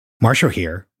Marshall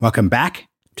here. Welcome back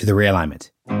to The Realignment.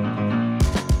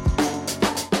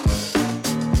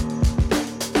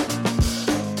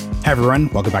 Hey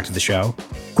everyone, welcome back to the show.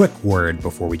 Quick word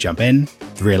before we jump in.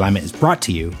 The Realignment is brought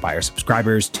to you by our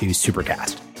subscribers to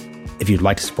Supercast. If you'd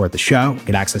like to support the show,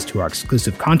 get access to our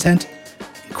exclusive content,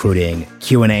 including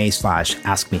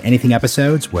Q&A/Ask Me Anything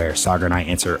episodes where Sagar and I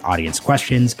answer audience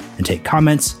questions and take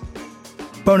comments,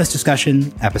 bonus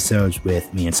discussion episodes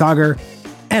with me and Sagar,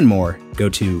 and more, go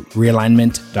to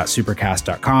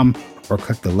realignment.supercast.com or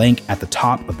click the link at the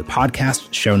top of the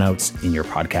podcast show notes in your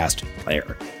podcast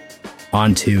player.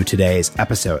 On to today's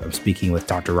episode. I'm speaking with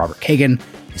Dr. Robert Kagan,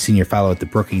 a senior fellow at the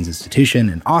Brookings Institution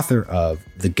and author of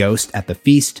The Ghost at the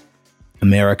Feast,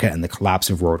 America and the Collapse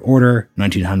of World Order,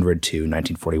 1900 to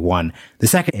 1941, the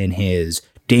second in his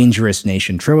Dangerous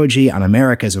Nation trilogy on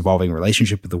America's evolving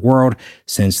relationship with the world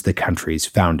since the country's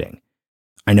founding.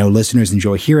 I know listeners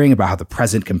enjoy hearing about how the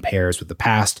present compares with the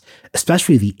past,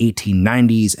 especially the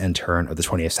 1890s and turn of the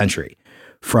 20th century.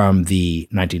 From the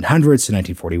 1900s to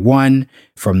 1941,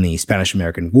 from the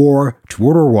Spanish-American War to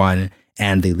World War I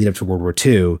and the lead up to World War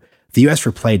II, the U.S.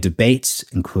 replayed debates,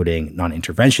 including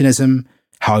non-interventionism,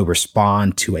 how we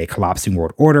respond to a collapsing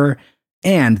world order,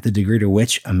 and the degree to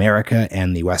which America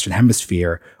and the Western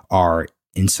Hemisphere are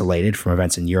insulated from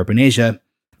events in Europe and Asia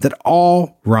that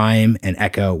all rhyme and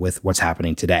echo with what's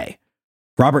happening today.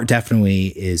 Robert definitely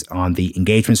is on the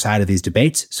engagement side of these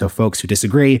debates, so folks who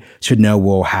disagree should know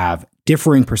we'll have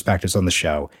differing perspectives on the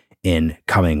show in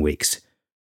coming weeks.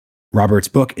 Robert's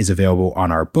book is available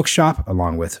on our bookshop,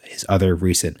 along with his other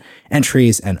recent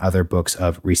entries and other books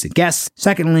of recent guests.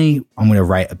 Secondly, I'm going to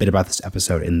write a bit about this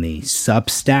episode in the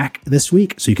Substack this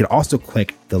week, so you can also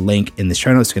click the link in the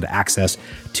show notes to get access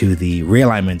to the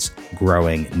Realignment's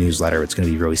growing newsletter. It's going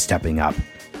to be really stepping up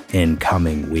in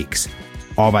coming weeks.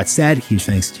 All that said, huge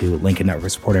thanks to Lincoln Network for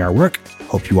supporting our work.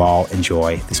 Hope you all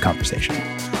enjoy this conversation.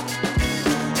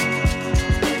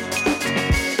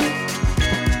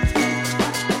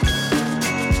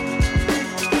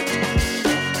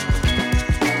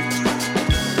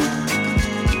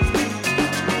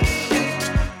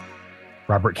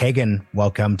 Robert Kagan,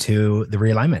 welcome to The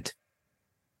Realignment.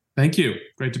 Thank you.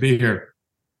 Great to be here.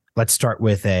 Let's start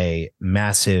with a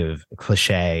massive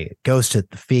cliche. Ghost at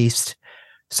the Feast.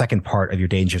 Second part of your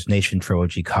Dangerous Nation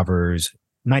trilogy covers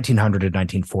 1900 to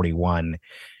 1941.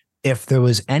 If there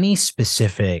was any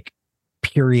specific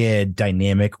period,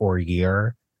 dynamic, or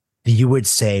year that you would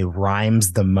say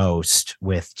rhymes the most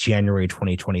with January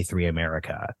 2023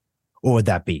 America, what would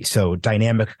that be? So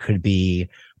dynamic could be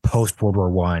post-World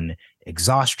War I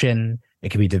exhaustion. It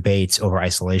could be debates over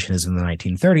isolationism in the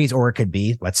 1930s, or it could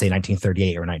be, let's say,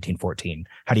 1938 or 1914.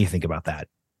 How do you think about that?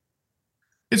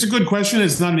 It's a good question.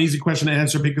 It's not an easy question to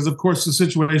answer because, of course, the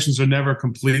situations are never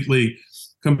completely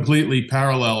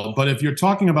parallel. But if you're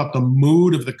talking about the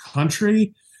mood of the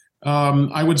country,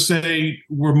 I would say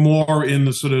we're more in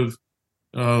the sort of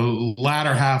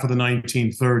latter half of the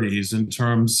 1930s in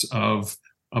terms of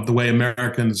the way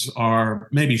Americans are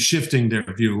maybe shifting their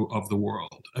view of the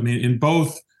world. I mean, in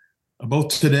both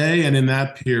today and in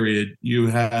that period, you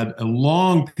had a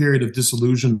long period of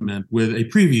disillusionment with a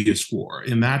previous war.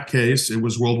 In that case, it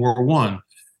was World War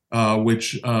I,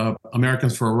 which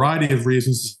Americans, for a variety of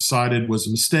reasons, decided was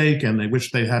a mistake, and they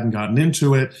wished they hadn't gotten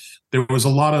into it. There was a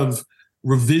lot of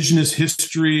revisionist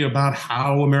history about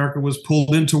how America was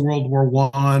pulled into World War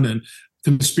I and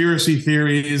conspiracy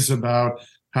theories about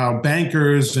how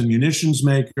bankers and munitions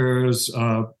makers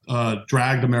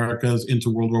dragged America into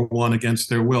World War I against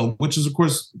their will, which is, of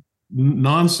course,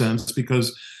 nonsense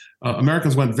because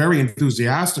Americans went very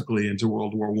enthusiastically into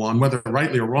World War I, whether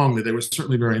rightly or wrongly, they were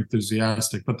certainly very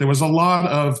enthusiastic. But there was a lot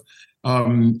of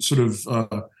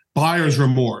buyer's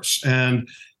remorse. And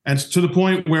to the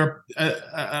point where,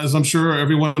 as I'm sure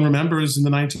everyone remembers, in the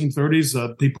 1930s,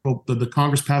 the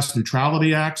Congress passed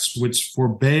Neutrality Acts, which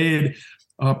forbade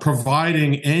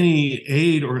providing any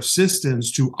aid or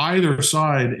assistance to either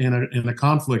side in a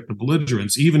conflict of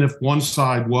belligerents, even if one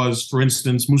side was, for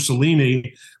instance,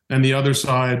 Mussolini and the other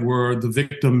side were the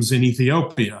victims in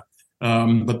Ethiopia.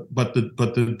 But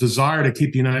the desire to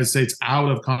keep the United States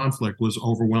out of conflict was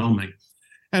overwhelming.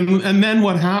 And then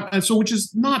what happened? So, which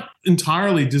is not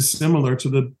entirely dissimilar to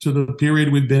the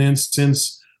period we've been in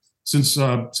since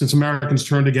Americans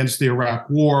turned against the Iraq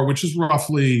War, which is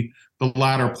roughly the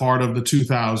latter part of the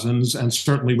 2000s, and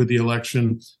certainly with the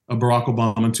election of Barack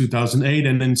Obama in 2008,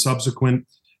 and in the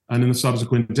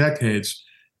subsequent decades.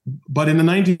 But in the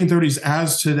 1930s,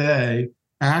 as today,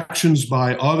 actions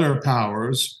by other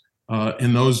powers,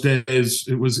 in those days,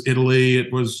 it was Italy,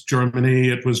 it was Germany,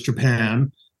 it was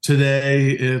Japan.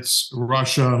 Today, it's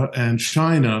Russia and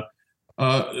China,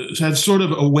 has sort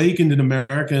of awakened in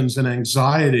Americans an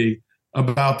anxiety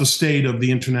about the state of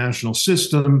the international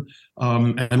system,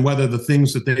 and whether the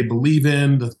things that they believe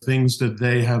in, the things that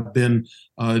they have been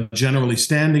generally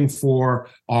standing for,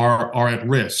 are at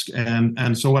risk.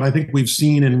 And so what I think we've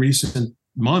seen in recent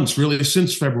months, really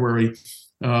since February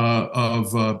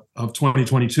of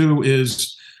 2022,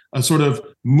 is a sort of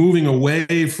moving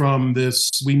away from this,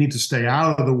 we need to stay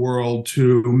out of the world,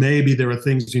 to maybe there are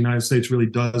things the United States really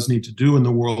does need to do in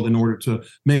the world in order to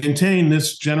maintain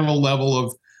this general level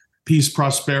of peace,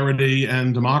 prosperity,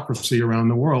 and democracy around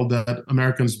the world that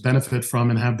Americans benefit from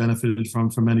and have benefited from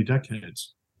for many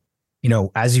decades. You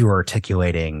know, as you were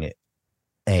articulating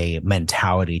a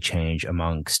mentality change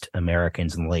amongst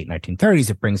Americans in the late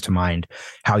 1930s, it brings to mind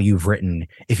how you've written,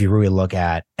 if you really look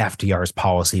at FDR's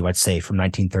policy, let's say from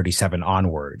 1937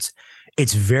 onwards,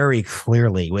 it's very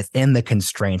clearly within the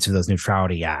constraints of those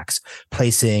neutrality acts,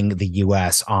 placing the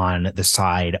U.S. on the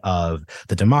side of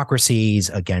the democracies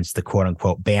against the quote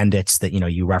unquote bandits that, you know,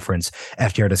 you reference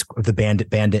FDR, the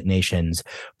bandit nations.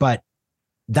 But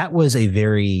that was a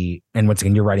very, and once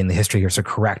again, you're writing the history here, so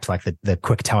correct, like the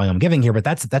quick telling I'm giving here, but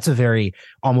that's a very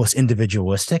almost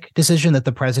individualistic decision that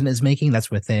the president is making.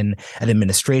 That's within an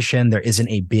administration. There isn't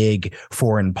a big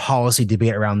foreign policy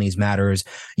debate around these matters.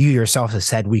 You yourself have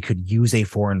said we could use a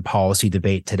foreign policy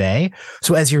debate today.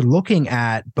 So as you're looking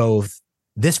at both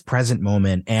this present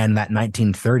moment and that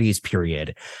 1930s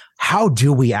period, how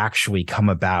do we actually come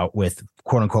about with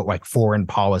quote unquote like foreign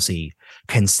policy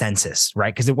consensus,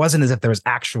 right? Because it wasn't as if there was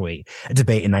actually a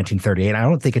debate in 1938. I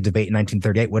don't think a debate in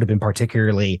 1938 would have been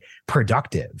particularly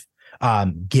productive,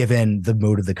 given the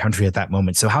mood of the country at that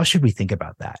moment. So how should we think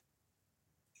about that?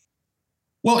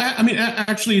 Well, I mean,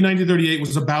 actually, 1938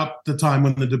 was about the time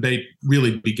when the debate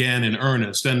really began in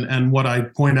earnest. And what I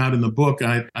point out in the book,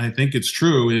 I think it's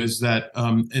true, is that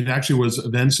it actually was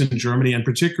events in Germany, and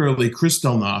particularly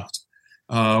Kristallnacht,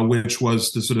 which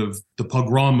was the sort of the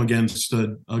pogrom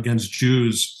against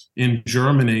Jews in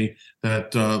Germany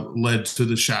that led to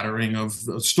the shattering of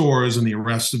stores and the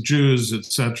arrest of Jews,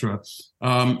 etc.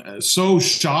 So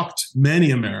shocked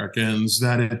many Americans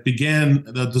that it began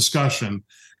the discussion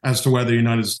as to whether the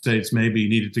United States maybe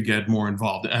needed to get more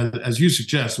involved. As you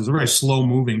suggest, it was a very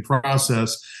slow-moving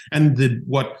process, and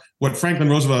what Franklin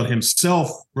Roosevelt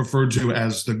himself referred to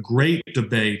as the Great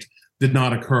Debate did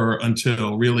not occur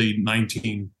until really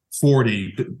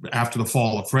 1940, after the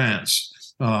fall of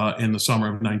France in the summer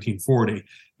of 1940.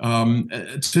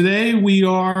 Today we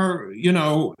are,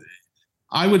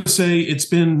 I would say it's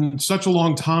been such a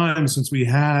long time since we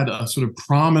had a sort of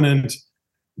prominent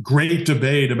great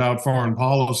debate about foreign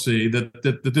policy that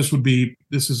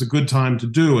this is a good time to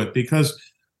do it, because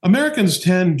Americans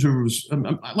tend to,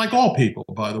 like all people,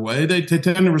 by the way, they tend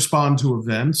to respond to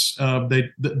events.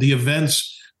 The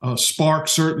events spark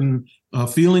certain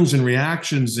feelings and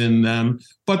reactions in them,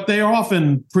 but they are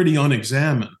often pretty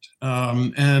unexamined.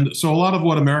 And so a lot of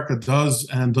what America does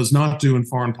and does not do in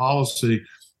foreign policy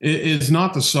is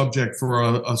not the subject for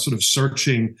a sort of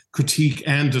searching critique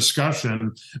and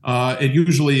discussion. It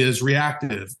usually is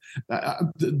reactive.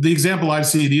 The example I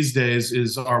see these days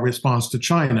is our response to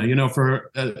China.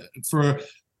 For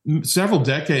several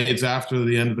decades after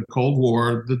the end of the Cold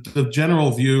War, the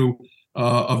general view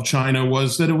of China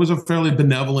was that it was a fairly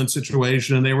benevolent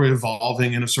situation, and they were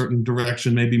evolving in a certain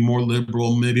direction, maybe more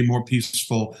liberal, maybe more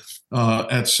peaceful,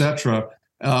 etc.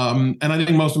 And I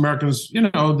think most Americans, they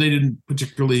didn't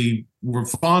particularly were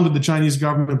fond of the Chinese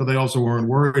government, but they also weren't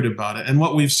worried about it. And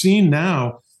what we've seen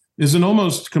now is an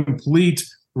almost complete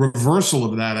reversal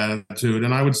of that attitude.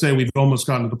 And I would say we've almost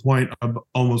gotten to the point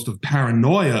of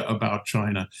paranoia about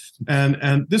China.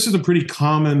 And this is a pretty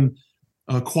common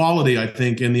quality, I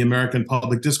think, in the American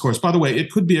public discourse. By the way,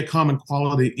 it could be a common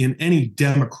quality in any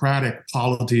democratic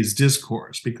polities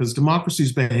discourse, because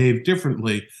democracies behave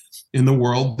differently in the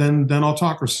world than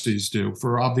autocracies do,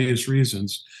 for obvious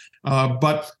reasons.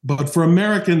 But for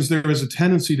Americans, there is a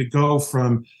tendency to go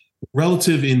from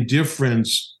relative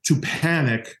indifference to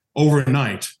panic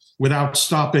overnight without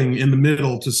stopping in the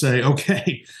middle to say,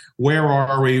 okay, where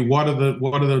are we? What are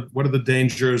the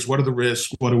dangers? What are the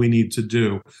risks? What do we need to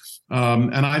do?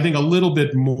 And I think a little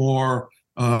bit more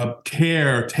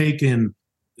care taken,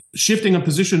 shifting a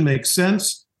position makes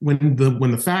sense when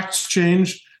the facts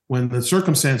change, when the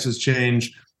circumstances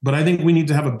change. But I think we need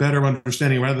to have a better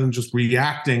understanding rather than just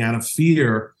reacting out of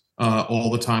fear all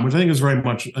the time, which I think is very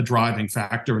much a driving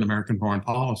factor in American foreign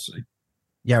policy.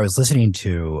 Yeah, I was listening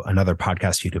to another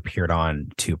podcast you'd appeared on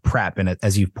to prep. And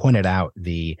as you've pointed out,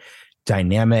 the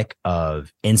dynamic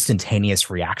of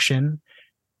instantaneous reaction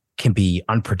can be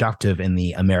unproductive in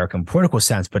the American political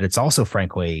sense, but it's also,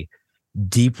 frankly,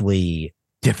 deeply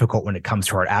difficult when it comes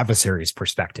to our adversary's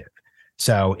perspective.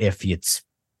 So if it's,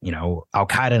 Al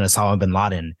Qaeda and Osama bin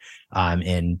Laden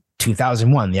in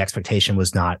 2001, the expectation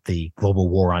was not the global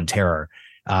war on terror,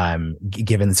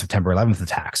 given the September 11th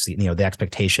attacks. The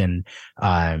expectation,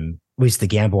 at least the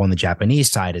gamble on the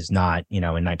Japanese side, is not, in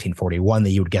 1941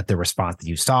 that you would get the response that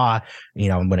you saw,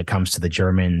 when it comes to the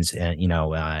Germans, in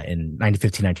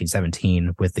 1915,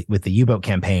 1917 with the U-boat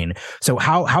campaign. So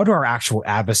how do our actual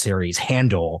adversaries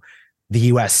handle the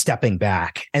U.S. stepping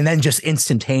back and then just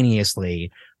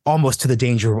instantaneously, almost to the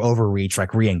danger of overreach,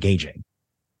 like re-engaging?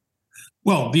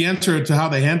 Well, the answer to how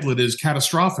they handle it is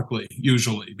catastrophically,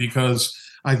 usually, because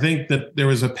I think that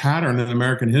there is a pattern in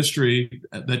American history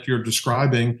that you're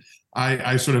describing.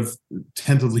 I sort of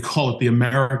tentatively call it the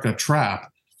America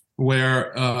trap,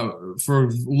 where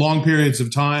for long periods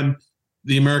of time,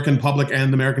 the American public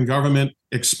and the American government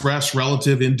express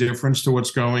relative indifference to what's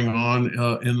going on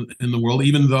in the world,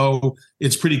 even though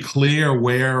it's pretty clear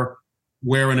where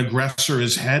an aggressor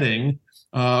is heading.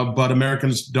 But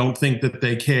Americans don't think that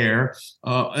they care,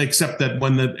 except that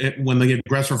when the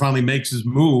aggressor finally makes his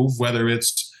move, whether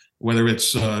it's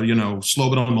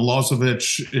Slobodan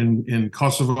Milosevic in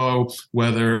Kosovo,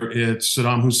 whether it's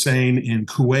Saddam Hussein in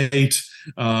Kuwait,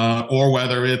 or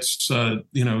whether it's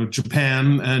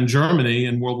Japan and Germany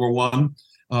in World War One,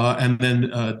 and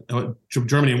then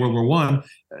Germany in World War One,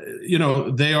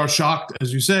 they are shocked,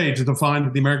 as you say, to find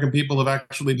that the American people have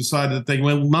actually decided that they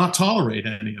will not tolerate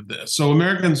any of this. So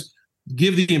Americans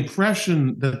give the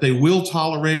impression that they will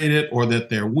tolerate it, or that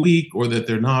they're weak, or that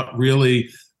they're not really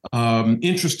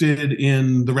interested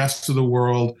in the rest of the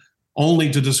world, only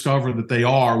to discover that they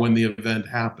are when the event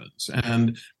happens.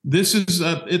 And this is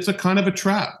it's a kind of a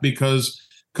trap, because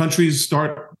countries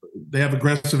they have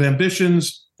aggressive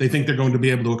ambitions. They think they're going to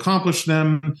be able to accomplish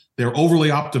them. They're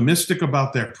overly optimistic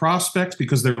about their prospects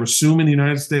because they're assuming the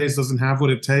United States doesn't have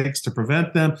what it takes to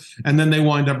prevent them. And then they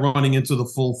wind up running into the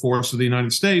full force of the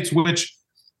United States, which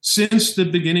since the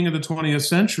beginning of the 20th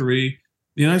century,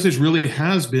 the United States really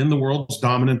has been the world's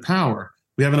dominant power.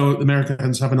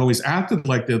 Americans haven't always acted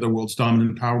like they're the world's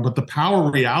dominant power, but the power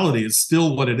reality is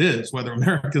still what it is, whether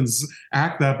Americans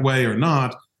act that way or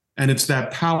not. And it's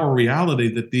that power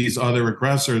reality that these other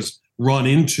aggressors run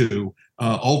into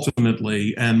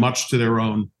ultimately, and much to their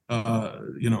own,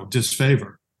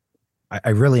 disfavor. I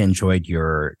really enjoyed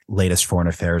your latest foreign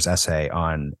affairs essay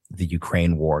on the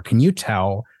Ukraine war. Can you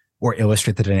tell or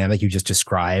illustrate the dynamic you just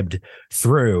described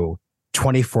through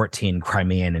 2014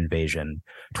 Crimean invasion,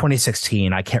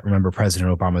 2016, I can't remember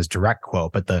President Obama's direct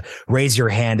quote, but the raise your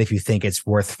hand if you think it's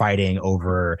worth fighting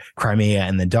over Crimea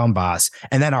and the Donbass,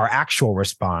 and then our actual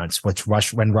response,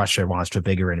 when Russia launched a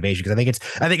bigger invasion. Because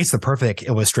I think it's the perfect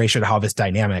illustration of how this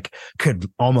dynamic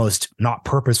could almost not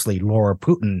purposely lure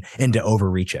Putin into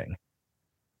overreaching.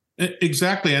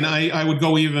 Exactly. And I would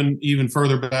go even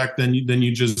further back than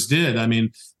you just did. I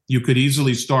mean, you could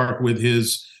easily start with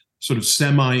his sort of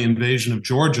semi-invasion of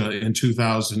Georgia in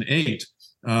 2008,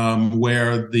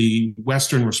 where the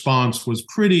Western response was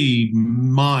pretty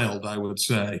mild, I would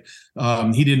say.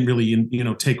 He didn't really,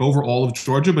 take over all of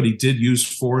Georgia, but he did use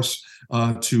force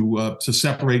to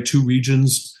separate two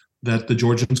regions that the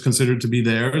Georgians considered to be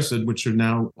theirs, and which are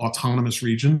now autonomous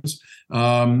regions.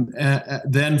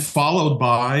 Then followed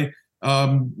by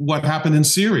what happened in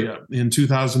Syria in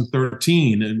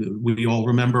 2013. And we all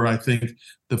remember, I think,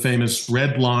 the famous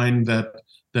red line that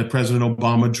President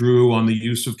Obama drew on the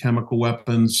use of chemical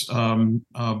weapons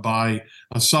by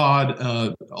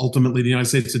Assad. Ultimately, the United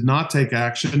States did not take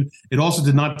action. It also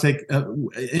did not take,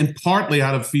 in partly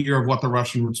out of fear of what the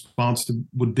Russian response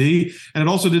would be. And it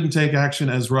also didn't take action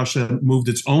as Russia moved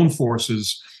its own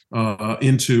forces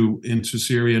into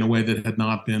Syria in a way that had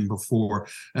not been before.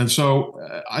 And so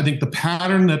I think the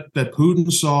pattern that Putin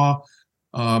saw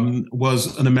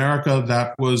was an America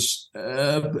that was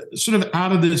sort of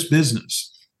out of this business.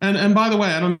 And by the way,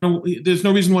 I don't know, there's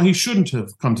no reason why he shouldn't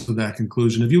have come to that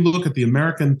conclusion. If you look at the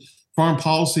American foreign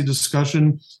policy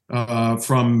discussion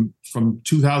from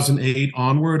 2008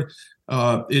 onward,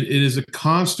 it is a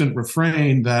constant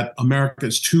refrain that America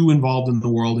is too involved in the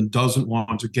world and doesn't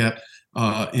want to get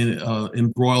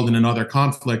embroiled in another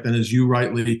conflict. And as you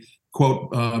rightly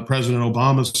quote President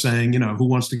Obama saying, who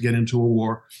wants to get into a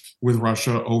war with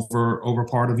Russia over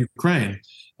part of Ukraine?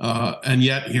 And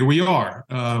yet here we are.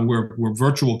 We're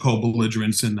virtual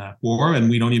co-belligerents in that war, and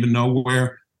we don't even know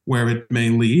where it may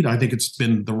lead. I think it's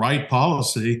been the right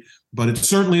policy, but it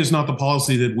certainly is not the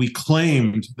policy that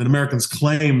Americans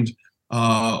claimed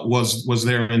was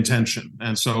their intention.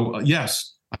 And so,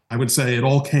 yes, I would say it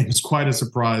all came as quite a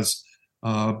surprise,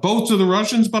 both to the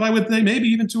Russians, but I would say maybe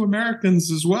even to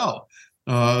Americans as well.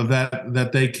 that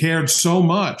they cared so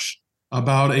much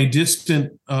about a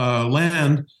distant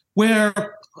land where,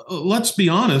 let's be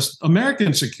honest,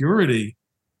 American security,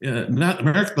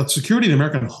 the security of the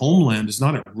American homeland is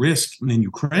not at risk in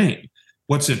Ukraine.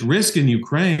 What's at risk in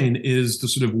Ukraine is the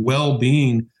sort of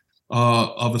well-being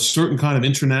of a certain kind of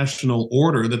international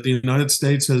order that the United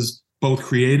States has both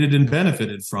created and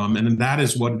benefited from. And that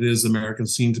is what it is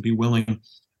Americans seem to be willing,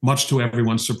 much to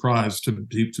everyone's surprise, to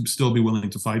still be willing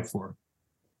to fight for.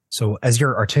 So as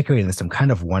you're articulating this, I'm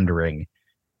kind of wondering,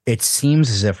 it seems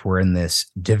as if we're in this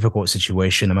difficult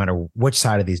situation, no matter which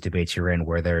side of these debates you're in,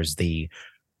 where there's the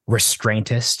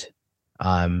restraintist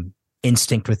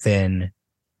instinct within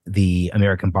the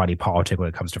American body politic when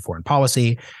it comes to foreign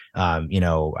policy.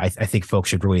 I think folks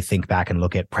should really think back and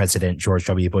look at President George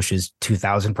W. Bush's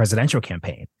 2000 presidential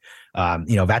campaign.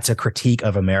 That's a critique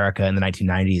of America in the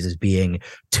 1990s as being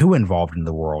too involved in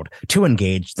the world, too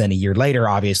engaged. Then a year later,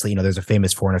 obviously, there's a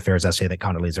famous foreign affairs essay that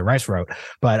Condoleezza Rice wrote.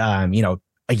 But,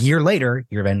 a year later,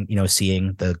 you're then,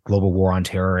 seeing the global war on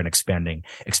terror and expanding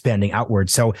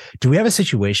outward. So do we have a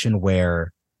situation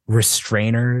where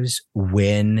restrainers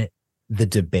win the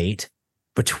debate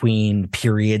between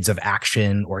periods of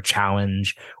action or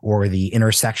challenge or the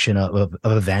intersection of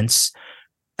events,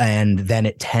 and then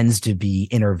it tends to be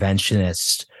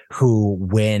interventionists who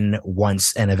win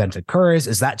once an event occurs?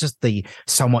 Is that just the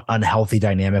somewhat unhealthy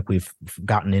dynamic we've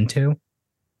gotten into?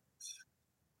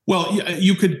 Well,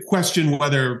 you could question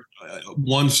whether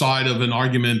one side of an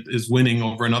argument is winning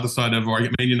over another side of an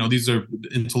argument. These are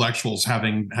intellectuals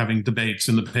having debates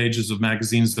in the pages of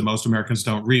magazines that most Americans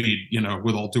don't read,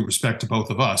 with all due respect to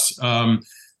both of us.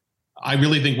 I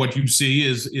really think what you see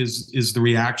is the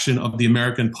reaction of the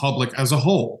American public as a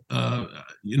whole. The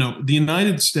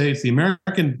United States, the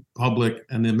American public,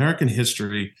 and the American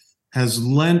history has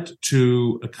lent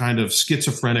to a kind of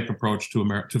schizophrenic approach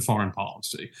to foreign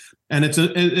policy. And it's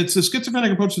a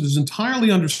schizophrenic approach that is entirely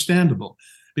understandable,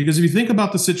 because if you think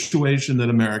about the situation that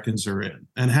Americans are in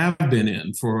and have been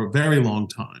in for a very long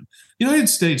time, the United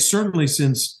States, certainly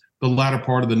since the latter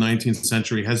part of the 19th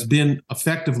century, has been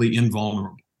effectively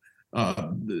invulnerable.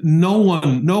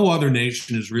 No other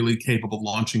nation is really capable of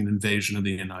launching an invasion of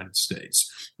the United States.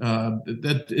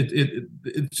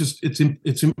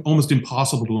 It's almost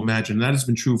impossible to imagine. That has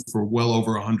been true for well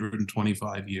over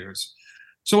 125 years.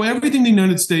 So everything the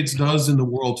United States does in the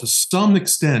world, to some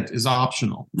extent, is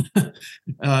optional,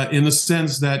 in the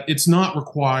sense that it's not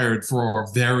required for our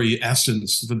very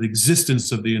essence, for the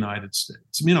existence of the United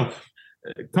States.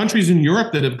 Countries in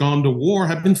Europe that have gone to war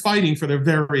have been fighting for their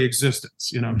very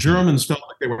existence. Germans felt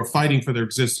like they were fighting for their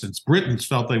existence. Britons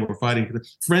felt they were fighting for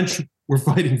French were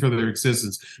fighting for their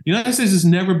existence. The United States has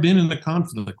never been in a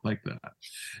conflict like that.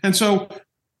 And so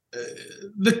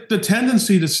the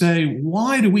tendency to say,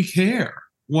 why do we care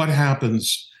what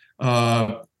happens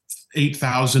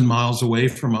 8,000 miles away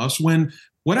from us, when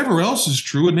whatever else is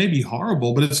true, it may be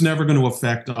horrible, but it's never going to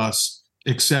affect us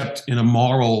except in a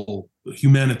moral,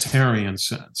 humanitarian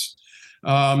sense.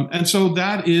 And so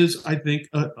that is, I think,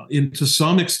 to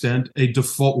some extent,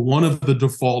 one of the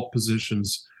default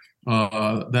positions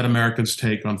that Americans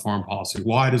take on foreign policy.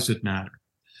 Why does it matter?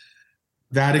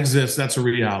 That exists. That's a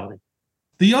reality.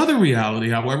 The other reality,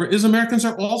 however, is Americans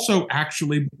are also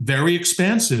actually very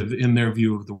expansive in their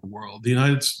view of the world.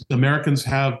 Americans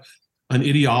have an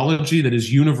ideology that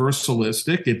is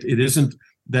universalistic. It isn't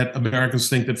that Americans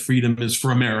think that freedom is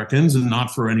for Americans and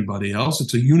not for anybody else.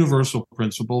 It's a universal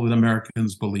principle that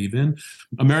Americans believe in.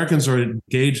 Americans are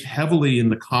engaged heavily in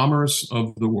the commerce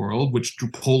of the world, which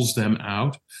pulls them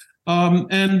out.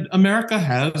 And America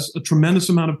has a tremendous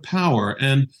amount of power,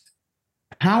 and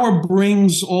power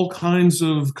brings all kinds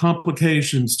of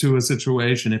complications to a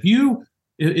situation. If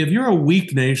you're a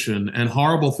weak nation and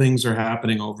horrible things are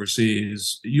happening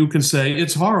overseas, you can say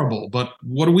it's horrible, but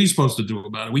what are we supposed to do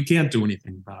about it? We can't do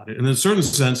anything about it. And in a certain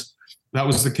sense, that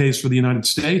was the case for the United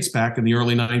States back in the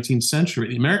early 19th century.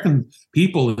 The American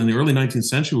people in the early 19th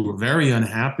century were very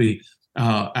unhappy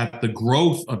at the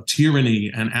growth of tyranny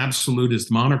and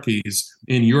absolutist monarchies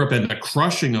in Europe and the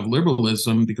crushing of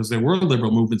liberalism, because there were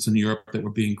liberal movements in Europe that were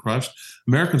being crushed.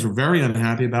 Americans were very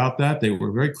unhappy about that. They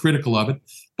were very critical of it.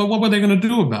 But what were they going to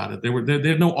do about it? They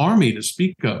had no army to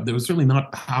speak of. There was certainly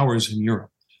not powers in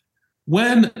Europe.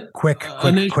 When quick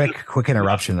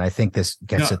interruption. I think this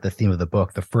gets at the theme of the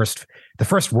book. The first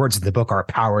words of the book are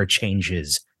 "power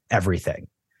changes everything."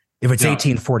 If it's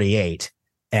 1848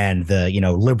 and the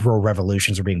liberal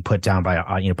revolutions are being put down by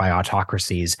by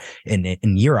autocracies in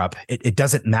Europe, it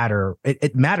doesn't matter.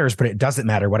 It matters, but it doesn't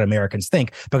matter what Americans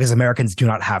think, because Americans do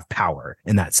not have power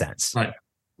in that sense.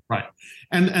 Right.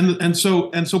 And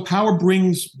so power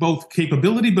brings both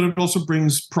capability, but it also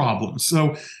brings problems.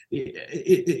 So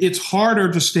it's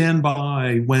harder to stand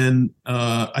by when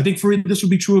I think this would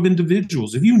be true of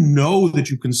individuals. If you know that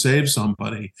you can save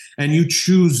somebody and you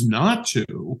choose not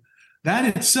to,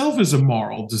 that itself is a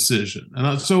moral decision.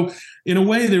 And so in a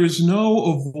way, there is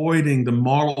no avoiding the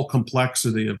moral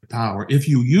complexity of power. If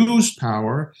you use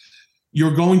power,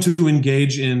 you're going to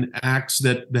engage in acts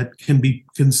that can be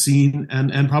seen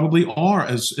and probably are,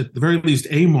 as at the very least,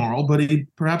 amoral, but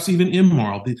perhaps even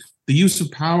immoral. The use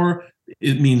of power,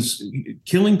 it means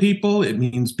killing people. It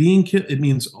means being killed. It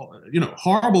means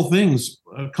horrible things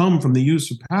come from the use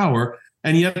of power,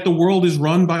 and yet the world is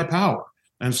run by power,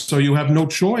 and so you have no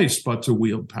choice but to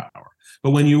wield power.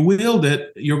 But when you wield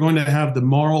it, you're going to have the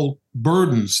moral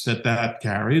burdens that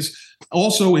carries.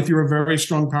 Also, if you're a very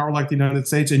strong power like the United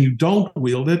States and you don't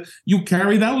wield it, you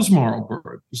carry those moral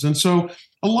burdens. And so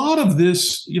a lot of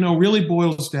this, really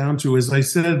boils down to, as I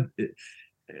said,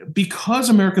 because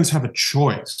Americans have a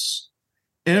choice,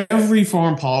 every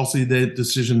foreign policy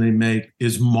decision they make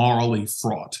is morally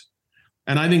fraught.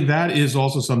 And I think that is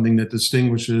also something that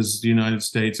distinguishes the United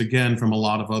States, again, from a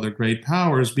lot of other great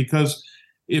powers, because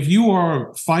if you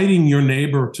are fighting your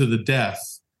neighbor to the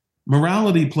death,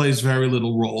 morality plays very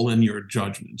little role in your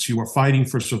judgments. You are fighting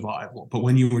for survival. But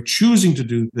when you are choosing to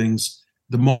do things,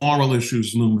 the moral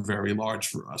issues loom very large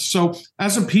for us. So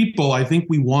as a people, I think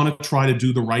we want to try to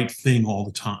do the right thing all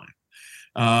the time.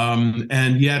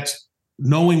 And yet,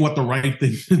 knowing what the right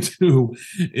thing to do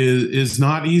is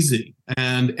not easy.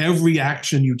 And every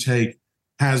action you take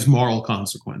has moral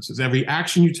consequences. Every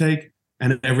action you take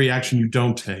and every action you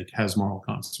don't take has moral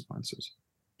consequences.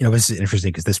 This is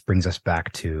interesting because this brings us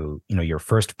back to, your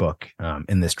first book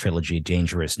in this trilogy,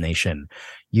 Dangerous Nation.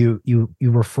 You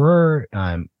refer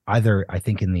either, I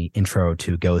think, in the intro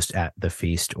to Ghost at the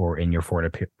Feast or in your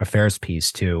foreign affairs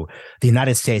piece to the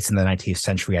United States in the 19th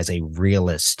century as a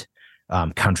realist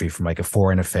country from like a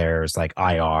foreign affairs, like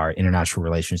IR, international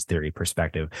relations theory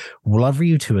perspective. Would love for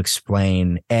you to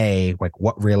explain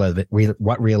what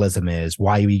realism is,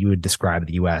 why you would describe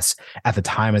the U.S. at the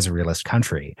time as a realist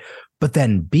country, but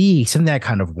then B, something I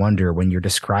kind of wonder when you're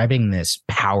describing this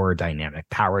power dynamic,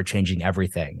 power changing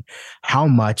everything, how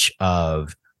much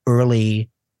of early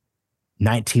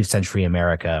 19th century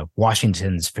America,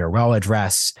 Washington's farewell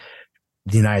address,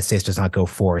 the United States does not go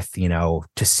forth,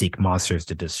 to seek monsters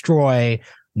to destroy,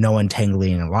 no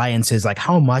entangling alliances. Like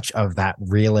how much of that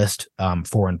realist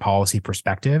foreign policy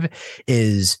perspective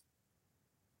is,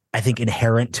 I think,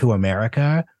 inherent to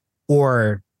America,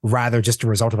 or rather just a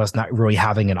result of us not really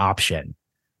having an option.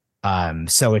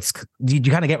 So it's, do you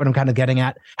kind of get what I'm kind of getting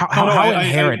at? How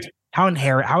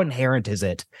inherent is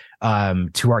it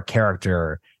to our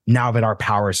character now that our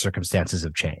power circumstances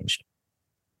have changed?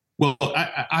 Well,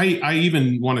 I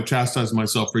even want to chastise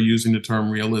myself for using the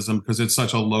term realism because it's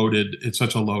such a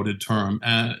loaded term.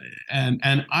 And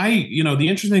I, the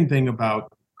interesting thing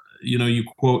about,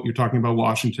 you're talking about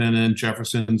Washington and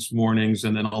Jefferson's warnings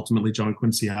and then ultimately John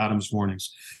Quincy Adams'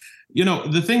 warnings.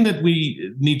 The thing that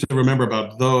we need to remember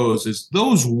about those is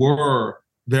those were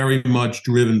very much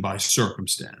driven by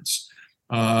circumstance.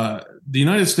 The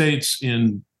United States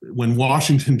when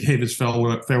Washington gave his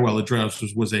farewell address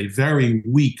was a very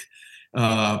weak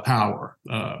power,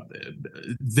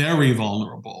 very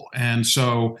vulnerable. And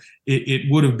so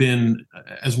it would have been,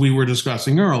 as we were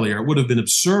discussing earlier, it would have been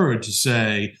absurd to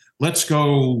say, let's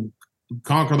go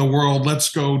conquer the world, let's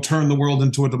go turn the world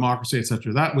into a democracy, et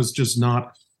cetera. That was just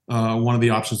not one of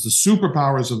the options. The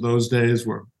superpowers of those days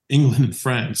were England and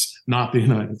France, not the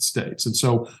United States. And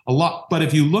so but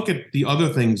if you look at the other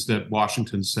things that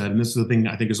Washington said, and this is the thing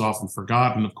I think is often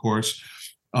forgotten, of course,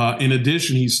 in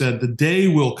addition, he said, the day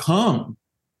will come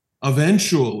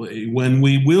eventually when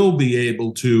we will be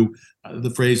able to, the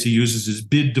phrase he uses is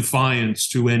bid defiance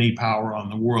to any power on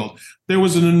the world. There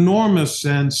was an enormous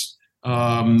sense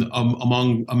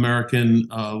among American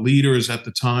leaders at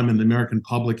the time and the American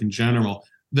public in general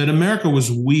that America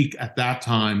was weak at that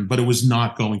time, but it was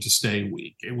not going to stay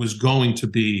weak. It was going to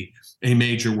be a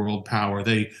major world power.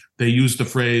 They used the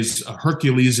phrase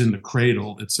Hercules in the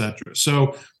cradle, et cetera.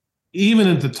 So even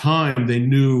at the time, they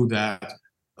knew that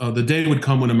the day would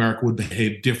come when America would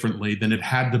behave differently than it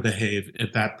had to behave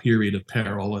at that period of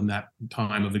peril and that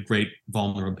time of the great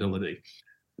vulnerability.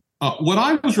 What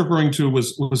I was referring to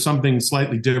was something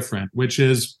slightly different, which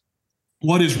is,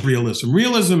 what is realism?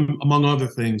 Realism, among other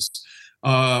things,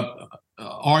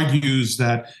 argues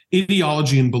that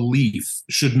ideology and belief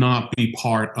should not be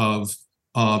part of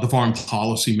the foreign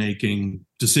policy making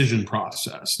decision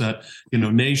process. That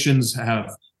nations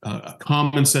have a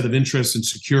common set of interests in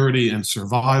security and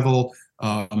survival.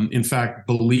 In fact,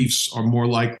 beliefs are more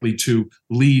likely to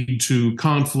lead to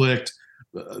conflict.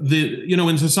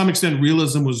 And to some extent,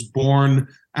 realism was born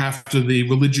after the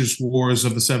religious wars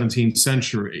of the 17th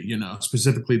century,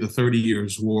 specifically the 30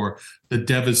 Years' War that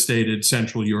devastated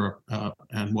Central Europe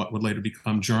and what would later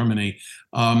become Germany,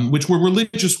 which were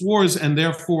religious wars. And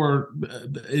therefore,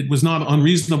 it was not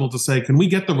unreasonable to say, can we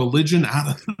get the religion out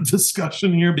of the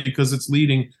discussion here? Because it's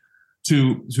leading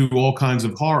to all kinds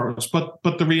of horrors. But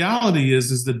the reality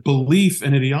is that belief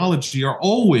and ideology are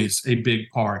always a big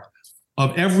part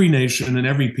of every nation and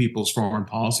every people's foreign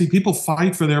policy. People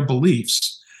fight for their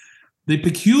beliefs. The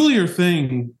peculiar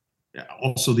thing,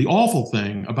 also the awful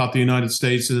thing about the United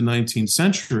States in the 19th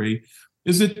century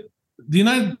is that the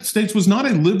United States was not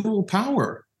a liberal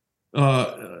power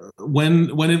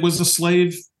when it was a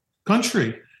slave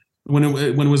country, when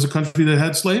it was a country that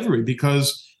had slavery,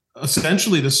 because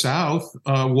essentially the South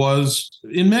was,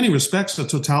 in many respects, a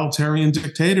totalitarian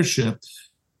dictatorship.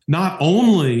 Not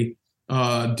only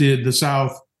did the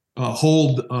South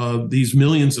hold these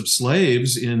millions of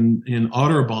slaves in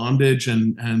utter bondage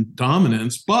and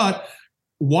dominance, but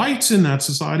whites in that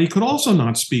society could also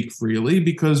not speak freely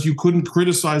because you couldn't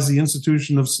criticize the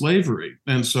institution of slavery.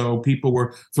 And so people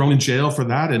were thrown in jail for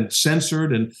that and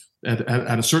censored. And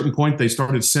at a certain point, they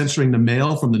started censoring the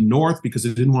mail from the North because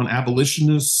they didn't want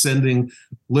abolitionists sending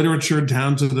literature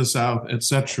down to the South, et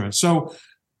cetera. So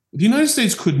the United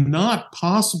States could not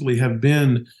possibly have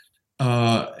been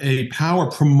a power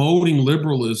promoting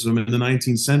liberalism in the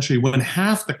 19th century when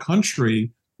half the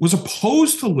country was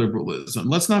opposed to liberalism.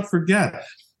 Let's not forget,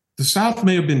 the South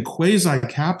may have been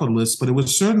quasi-capitalist, but it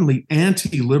was certainly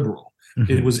anti-liberal.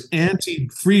 Mm-hmm. It was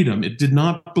anti-freedom. It did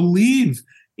not believe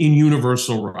in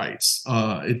universal rights.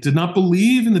 It did not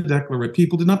believe in the Declaration.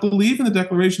 People did not believe in the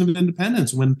Declaration of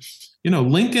Independence. When,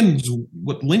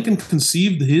 Lincoln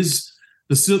conceived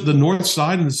the North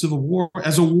Side in the Civil War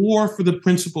as a war for the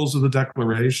principles of the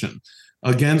Declaration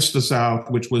against the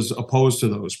South, which was opposed to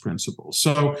those principles.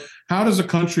 So how does a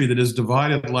country that is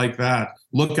divided like that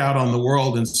look out on the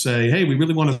world and say, hey, we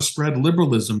really want to spread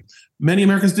liberalism? Many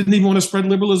Americans didn't even want to spread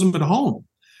liberalism at home,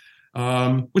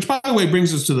 which, by the way,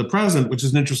 brings us to the present, which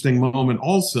is an interesting moment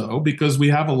also, because we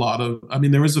have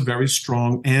there is a very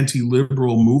strong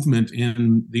anti-liberal movement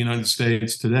in the United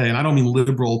States today. And I don't mean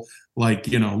liberal like,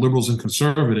 liberals and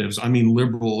conservatives. I mean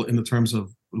liberal in the terms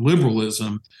of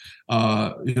liberalism.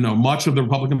 Much of the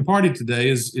Republican Party today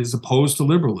is opposed to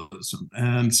liberalism.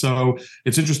 And so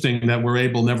it's interesting that we're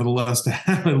able, nevertheless, to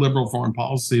have a liberal foreign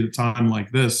policy at a time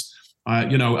like this.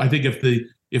 I think if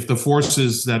the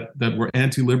forces that were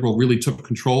anti-liberal really took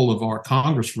control of our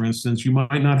Congress, for instance, you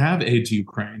might not have aid to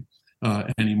Ukraine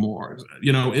anymore.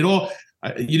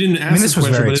 You didn't ask this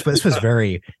was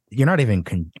very. You're not even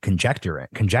conjecturing.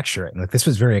 Like, this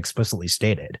was very explicitly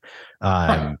stated.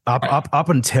 Up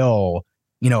until,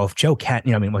 if Joe Kent,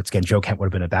 once again, Joe Kent would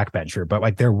have been a backbencher, but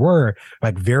like there were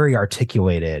like very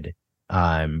articulated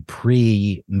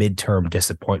pre-midterm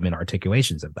disappointment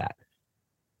articulations of that.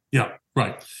 Yeah,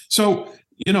 right. So,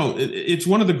 it's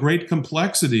one of the great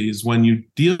complexities when you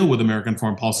deal with American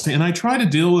foreign policy, and I try to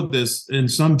deal with this in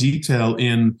some detail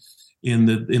in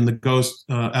the Ghost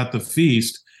at the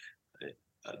Feast.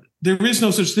 There is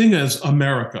no such thing as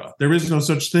America. There is no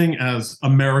such thing as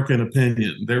American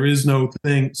opinion. There is no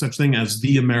such thing as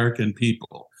the American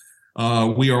people.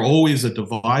 We are always a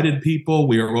divided people.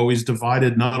 We are always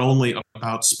divided not only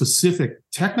about specific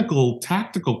technical,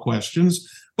 tactical questions,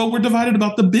 but we're divided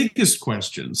about the biggest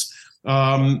questions.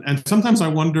 And sometimes I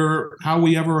wonder how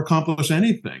we ever accomplish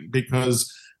anything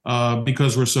because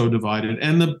we're so divided.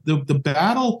 And the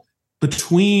battle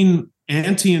between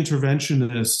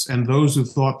anti-interventionists and those who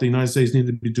thought the United States needed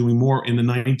to be doing more in the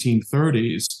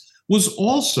 1930s was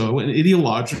also an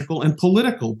ideological and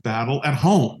political battle at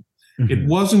home. Mm-hmm. It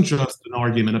wasn't just an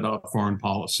argument about foreign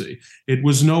policy. It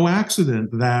was no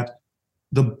accident that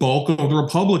the bulk of the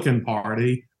Republican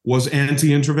Party was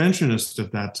anti-interventionist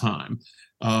at that time.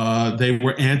 They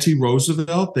were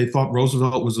anti-Roosevelt. They thought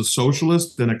Roosevelt was a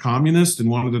socialist and a communist and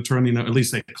wanted to turn, at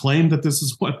least they claimed that this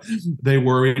is what they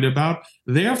worried about.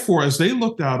 Therefore, as they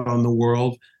looked out on the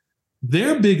world,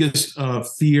 their biggest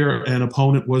fear and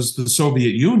opponent was the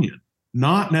Soviet Union,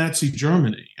 not Nazi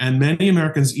Germany. And many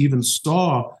Americans even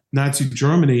saw Nazi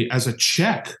Germany as a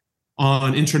check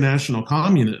on international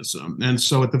communism. And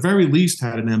so at the very least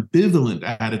had an ambivalent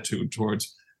attitude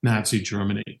towards Nazi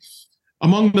Germany.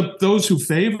 Among those who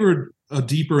favored a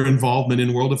deeper involvement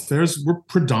in world affairs were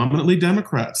predominantly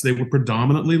Democrats. They were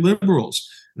predominantly liberals.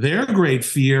 Their great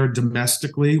fear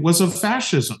domestically was of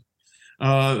fascism.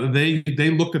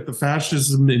 They looked at the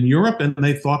fascism in Europe and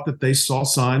they thought that they saw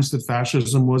signs that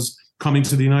fascism was coming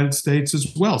to the United States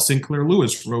as well. Sinclair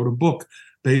Lewis wrote a book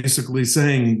basically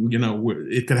saying,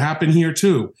 it could happen here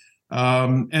too.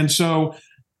 And so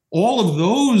all of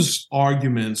those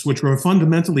arguments, which were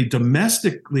fundamentally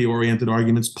domestically oriented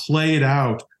arguments, played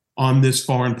out on this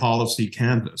foreign policy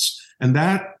canvas. And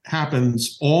that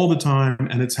happens all the time,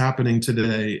 and it's happening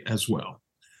today as well.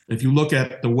 If you look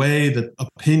at the way that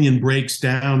opinion breaks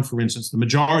down, for instance, the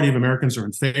majority of Americans are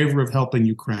in favor of helping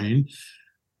Ukraine.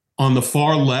 On the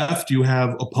far left, you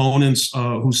have opponents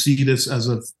who see this as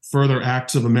a further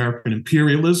act of American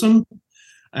imperialism.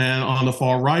 And on the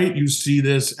far right, you see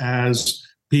this as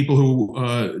people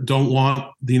who don't want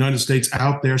the United States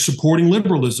out there supporting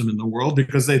liberalism in the world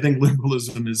because they think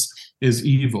liberalism is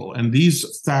evil. And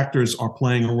these factors are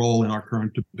playing a role in our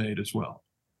current debate as well.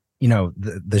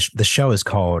 The show is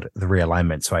called The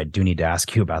Realignment, so I do need to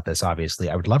ask you about this, obviously.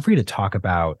 I would love for you to talk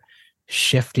about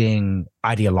shifting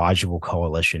ideological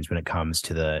coalitions when it comes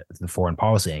to the foreign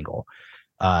policy angle.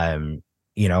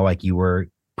 Like you were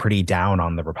pretty down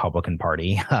on the Republican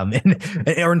Party,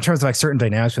 or in terms of like certain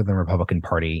dynamics within the Republican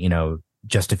Party,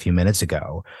 just a few minutes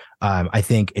ago. I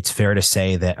think it's fair to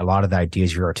say that a lot of the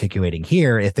ideas you're articulating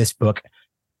here, if this book,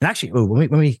 and actually,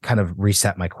 let me kind of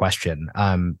reset my question,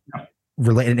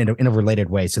 related in a related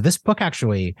way. So this book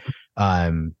actually,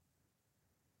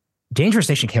 Dangerous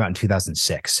Nation came out in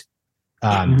 2006.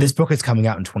 This book is coming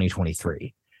out in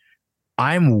 2023.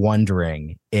 I'm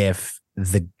wondering if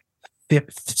the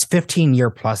 15-year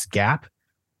plus gap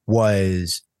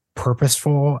was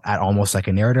purposeful at almost like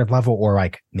a narrative level, or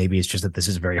like maybe it's just that this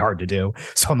is very hard to do.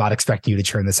 So I'm not expecting you to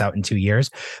churn this out in 2 years,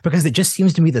 because it just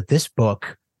seems to me that this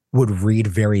book would read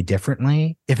very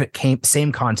differently if it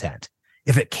same content,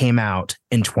 if it came out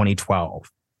in 2012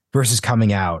 versus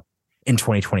coming out in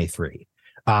 2023.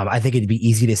 I think it'd be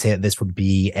easy to say that this would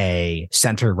be a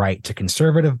center right to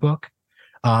conservative book.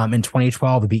 In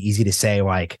 2012, it'd be easy to say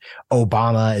like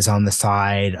Obama is on the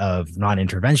side of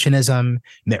non-interventionism.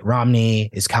 Mitt Romney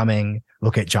is coming.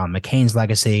 Look at John McCain's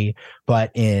legacy.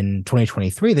 But in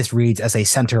 2023, this reads as a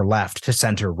center left to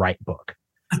center right book,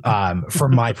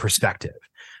 from my perspective.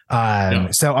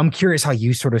 So I'm curious how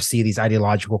you sort of see these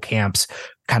ideological camps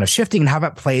kind of shifting and how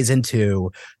that plays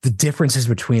into the differences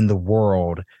between the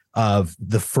world of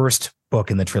the first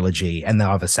book in the trilogy and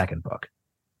now the second book.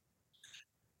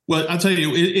 Well, I'll tell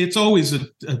you, it's always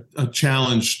a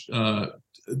challenge to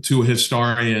a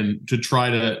historian to try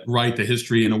to write the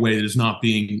history in a way that is not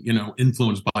being,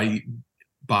 influenced by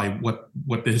what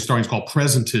the historians call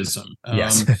presentism.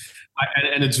 Yes.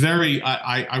 And it's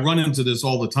I run into this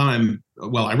all the time.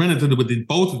 Well, I ran into it with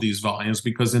both of these volumes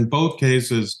because in both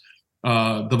cases,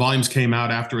 the volumes came out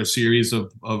after a series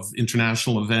of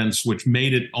international events, which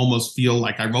made it almost feel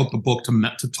like I wrote the book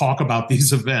to talk about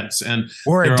these events. And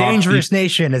we're a dangerous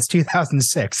nation. It's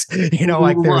 2006.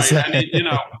 Like there's right. And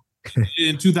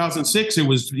in 2006, it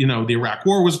was the Iraq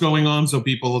War was going on, so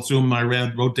people assume I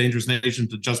wrote Dangerous Nation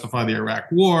to justify the Iraq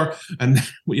War. And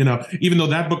even though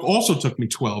that book also took me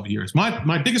 12 years,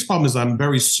 my biggest problem is I'm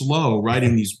very slow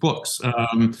writing these books.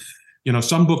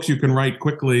 Some books you can write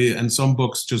quickly, and some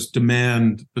books just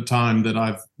demand the time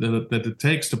that it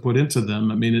takes to put into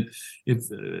them. I mean,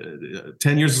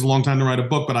 10 years is a long time to write a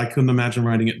book, but I couldn't imagine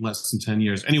writing it in less than 10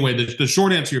 years. Anyway, the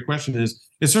short answer to your question is,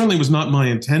 it certainly was not my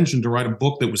intention to write a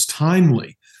book that was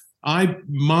timely.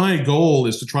 My goal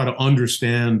is to try to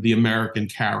understand the American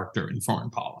character in foreign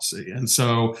policy, and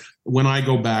so when I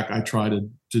go back, I try to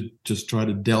just try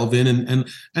to delve in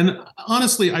and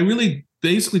honestly, I really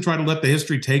basically try to let the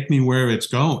history take me where it's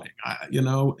going.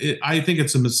 I think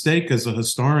it's a mistake as a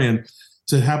historian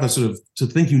to have to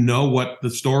think what the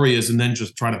story is and then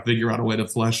just try to figure out a way to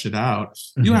flesh it out.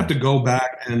 Mm-hmm. You have to go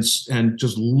back and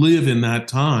just live in that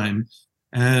time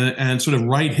and sort of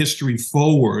write history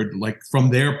forward, like from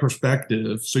their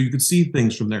perspective, so you could see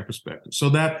things from their perspective. So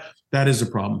that is a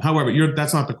problem. However,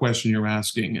 that's not the question you're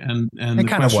asking, and it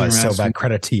kind of was. So bad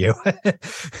credit to you.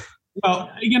 Well,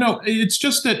 it's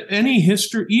just that any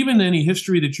history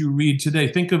that you read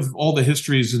today, think of all the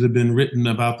histories that have been written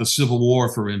about the Civil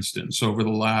War, for instance, over the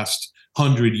last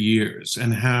 100 years,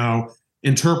 and how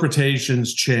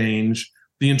interpretations change.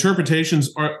 The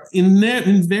interpretations are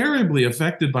invariably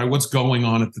affected by what's going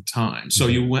on at the time. So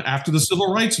after the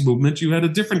Civil Rights Movement, you had a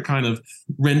different kind of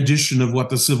rendition of what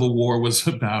the Civil War was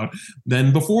about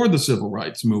than before the Civil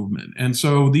Rights Movement. And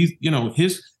so these,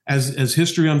 as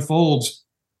history unfolds,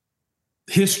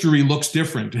 history looks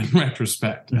different in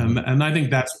retrospect. Mm-hmm. And I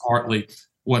think that's partly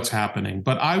what's happening.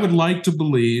 But I would like to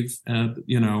believe,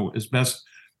 as best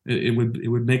it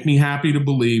would make me happy to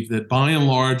believe that by and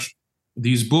large,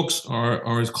 these books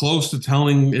are as close to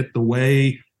telling it the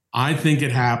way I think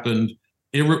it happened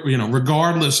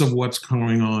regardless of what's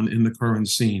going on in the current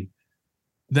scene.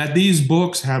 That these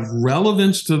books have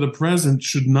relevance to the present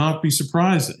should not be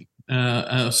surprising,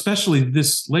 especially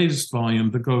this latest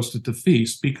volume, The Ghost at the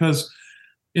Feast, because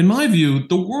in my view,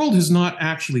 the world has not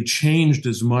actually changed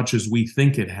as much as we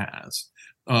think it has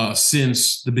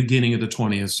since the beginning of the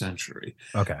 20th century.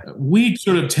 Okay. We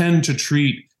sort of tend to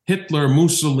treat Hitler,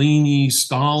 Mussolini,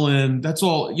 Stalin, that's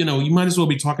all, you might as well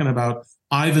be talking about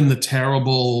Ivan the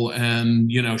Terrible and,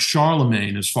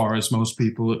 Charlemagne, as far as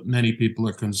many people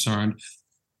are concerned.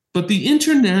 But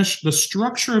the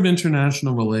structure of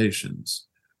international relations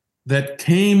that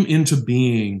came into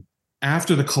being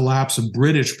after the collapse of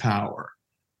British power,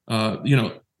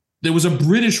 there was a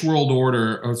British world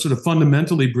order, a sort of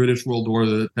fundamentally British world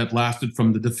order that lasted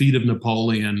from the defeat of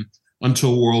Napoleon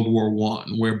until World War I,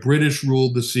 where British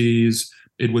ruled the seas.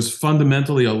 It was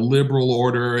fundamentally a liberal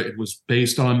order. It was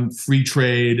based on free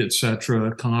trade, et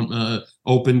cetera,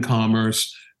 open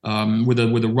commerce, with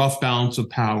a rough balance of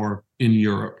power in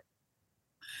Europe.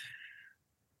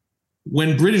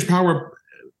 When British power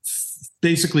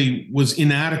basically was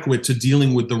inadequate to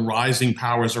dealing with the rising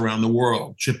powers around the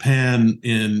world, Japan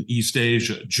in East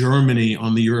Asia, Germany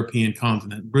on the European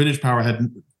continent, British power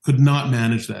could not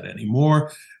manage that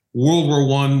anymore. World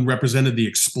War I represented the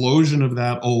explosion of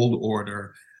that old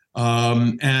order.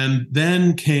 And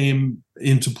then came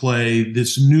into play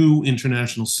this new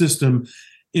international system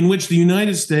in which the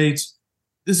United States,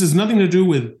 this has nothing to do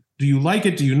with, do you like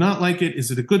it? Do you not like it? Is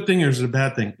it a good thing or is it a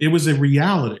bad thing? It was a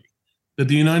reality that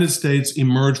the United States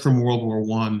emerged from World War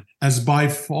I as by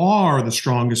far the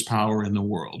strongest power in the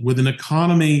world, with an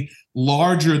economy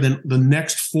larger than the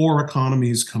next four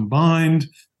economies combined,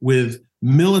 with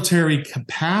military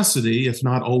capacity, if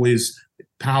not always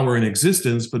power in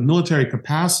existence, but military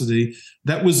capacity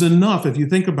that was enough. If you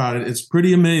think about it, it's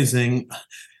pretty amazing.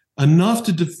 Enough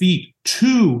to defeat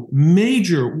two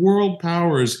major world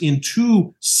powers in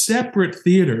two separate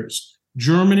theaters,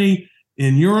 Germany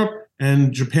in Europe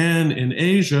and Japan in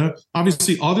Asia.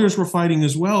 Obviously, others were fighting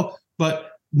as well,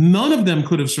 but none of them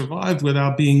could have survived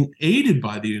without being aided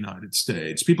by the United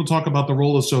States. People talk about the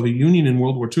role of the Soviet Union in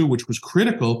World War II, which was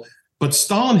critical, but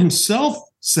Stalin himself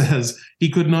says he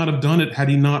could not have done it had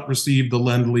he not received the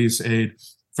Lend-Lease aid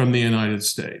from the United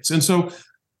States. And so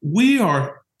we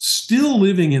are still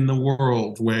living in the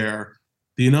world where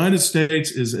the United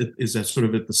States is at sort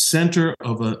of at the center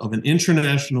of an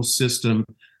international system.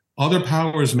 Other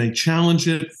powers may challenge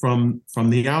it from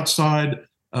the outside,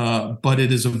 but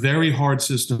it is a very hard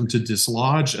system to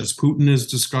dislodge, as Putin is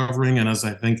discovering, and as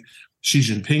I think Xi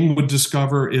Jinping would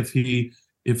discover if he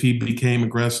became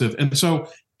aggressive. And so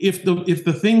if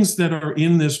the things that are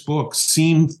in this book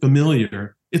seem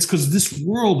familiar, it's because this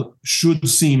world should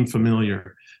seem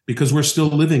familiar, because we're still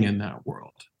living in that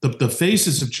world. The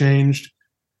faces have changed.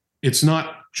 It's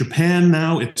not Japan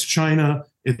now, it's China.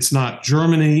 It's not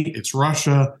Germany, it's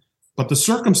Russia. But the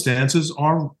circumstances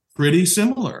are pretty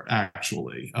similar,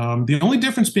 actually. The only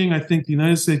difference being, I think, the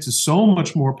United States is so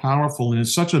much more powerful and in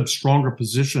such a stronger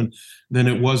position than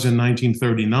it was in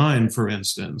 1939, for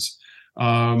instance,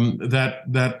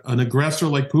 that an aggressor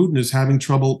like Putin is having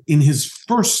trouble in his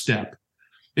first step.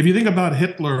 If you think about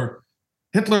Hitler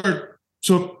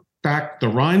took back the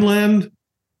Rhineland,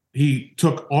 he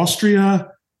took Austria,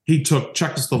 he took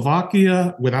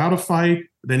Czechoslovakia without a fight,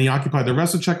 then he occupied the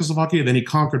rest of Czechoslovakia, then he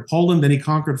conquered Poland, then he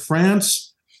conquered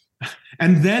France,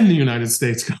 and then the United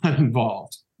States got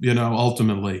involved,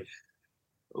 ultimately.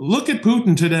 Look at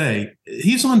Putin today.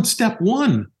 He's on step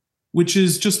one, which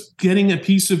is just getting a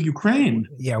piece of Ukraine.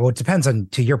 Yeah, well, it depends on,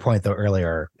 to your point, though,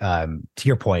 earlier,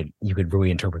 you could really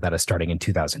interpret that as starting in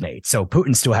 2008. So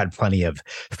Putin still had had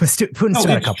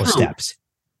a couple steps.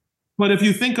 But if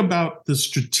you think about the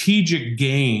strategic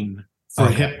gain for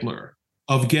Hitler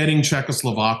of getting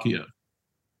Czechoslovakia,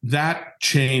 that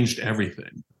changed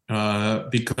everything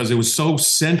because it was so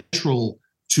central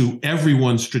to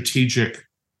everyone's strategic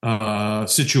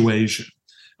situation.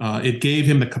 It gave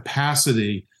him the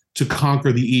capacity to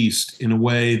conquer the East in a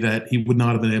way that he would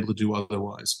not have been able to do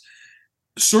otherwise.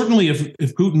 Certainly,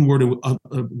 if Putin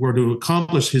were to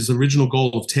accomplish his original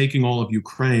goal of taking all of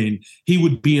Ukraine, he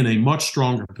would be in a much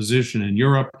stronger position in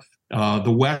Europe.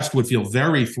 The West would feel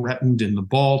very threatened in the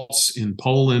Balts, in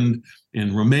Poland,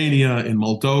 in Romania, in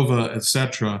Moldova,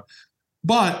 etc.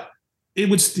 But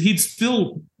he'd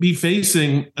still be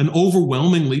facing an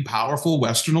overwhelmingly powerful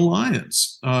Western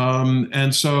alliance,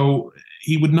 and so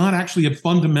he would not actually have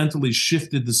fundamentally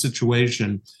shifted the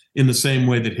situation in the same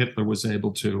way that Hitler was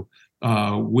able to,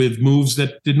 with moves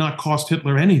that did not cost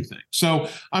Hitler anything. So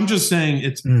I'm just saying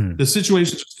the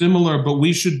situations are similar, but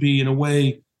we should be, in a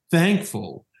way,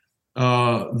 thankful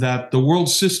that the world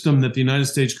system that the United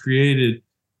States created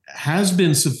has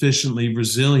been sufficiently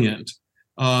resilient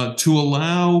to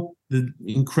allow the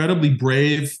incredibly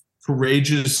brave,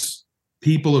 courageous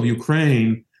people of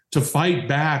Ukraine to fight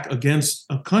back against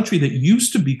a country that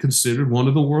used to be considered one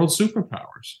of the world's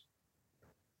superpowers.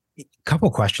 A couple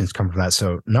questions come from that.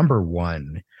 So number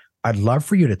one, I'd love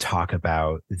for you to talk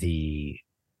about the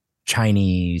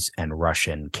Chinese and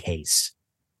Russian case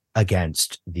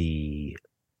against the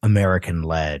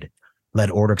American-led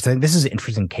order. Because I think this is an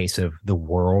interesting case of the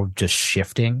world just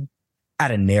shifting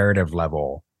at a narrative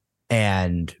level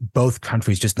and both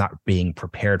countries just not being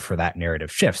prepared for that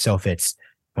narrative shift. So if it's,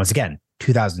 once again,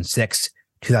 2006,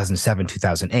 2007,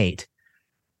 2008,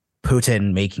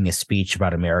 Putin making a speech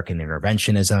about American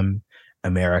interventionism,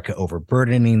 America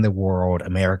overburdening the world,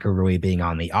 America really being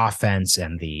on the offense,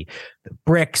 and the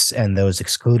BRICS and those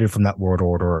excluded from that world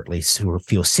order, or at least who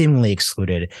feel seemingly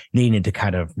excluded, needing to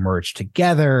kind of merge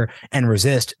together and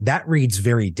resist. That reads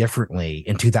very differently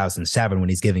in 2007 when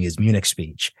he's giving his Munich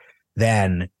speech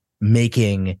than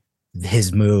making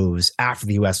his moves after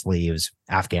the U.S. leaves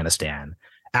Afghanistan,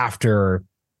 after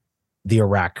the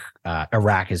Iraq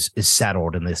is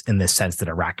settled in this sense that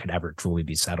Iraq could ever truly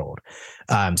be settled.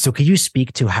 So could you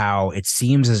speak to how it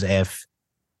seems as if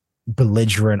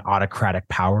belligerent autocratic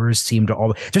powers seem to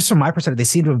all, just from my perspective, they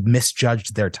seem to have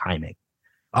misjudged their timing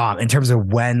in terms of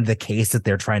when the case that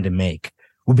they're trying to make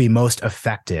would be most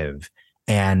effective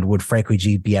and would frankly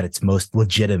be at its most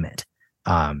legitimate.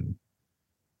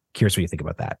 Curious what you think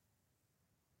about that.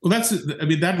 Well,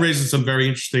 that raises some very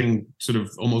interesting sort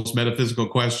of almost metaphysical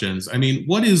questions. I mean,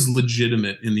 what is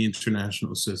legitimate in the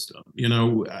international system?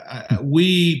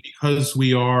 Because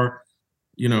we are,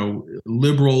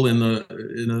 liberal in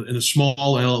a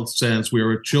small L sense,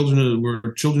 we're children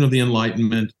of the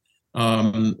Enlightenment.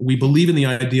 We believe in the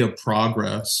idea of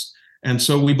progress. And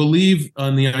so we believe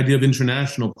in the idea of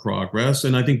international progress.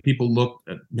 And I think people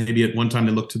maybe at one time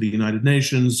they looked to the United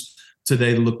Nations.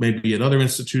 Today, they look maybe at other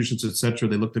institutions, et cetera.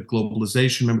 They looked at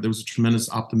globalization. Remember, there was a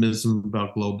tremendous optimism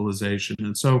about globalization.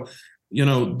 And so,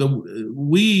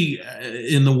 we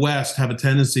in the West have a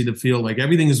tendency to feel like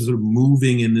everything is sort of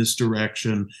moving in this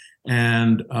direction,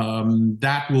 and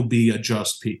that will be a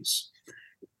just peace.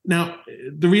 Now,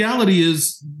 the reality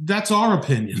is that's our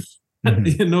opinion.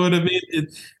 Mm-hmm. You know what I mean?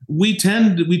 We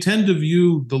tend to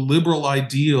view the liberal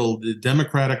ideal, the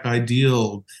democratic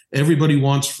ideal, everybody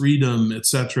wants freedom, et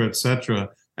cetera,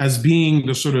 as being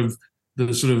the sort of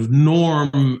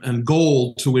norm and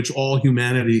goal to which all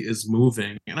humanity is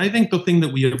moving. And I think the thing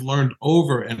that we have learned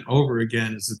over and over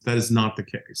again is that is not the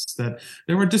case, that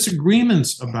there are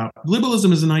disagreements about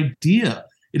liberalism as an idea.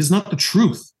 It is not the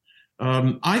truth.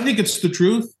 I think it's the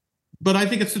truth. But I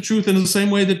think it's the truth in the same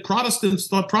way that Protestants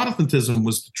thought Protestantism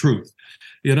was the truth.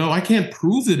 I can't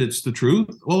prove that it's the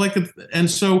truth. Well,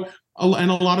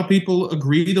 and a lot of people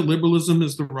agree that liberalism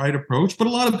is the right approach, but a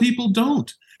lot of people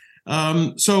don't.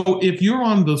 So if you're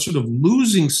on the sort of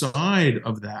losing side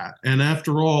of that, and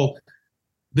after all,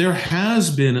 there has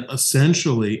been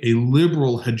essentially a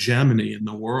liberal hegemony in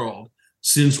the world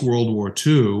since World War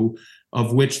II,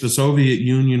 of which the Soviet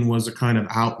Union was a kind of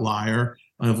outlier,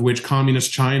 of which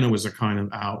communist China was a kind of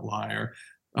outlier.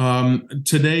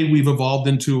 Today, we've evolved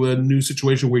into a new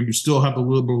situation where you still have the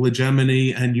liberal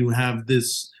hegemony and you have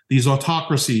these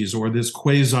autocracies or this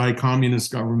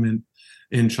quasi-communist government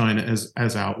in China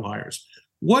as outliers.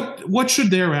 What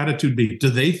should their attitude be? Do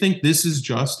they think this is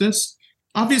justice?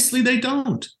 Obviously, they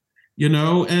don't.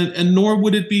 And nor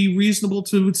would it be reasonable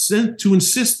to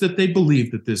insist that they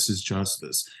believe that this is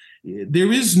justice.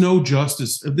 There is no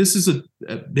justice. This is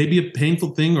maybe a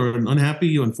painful thing or an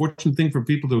unhappy, unfortunate thing for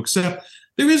people to accept.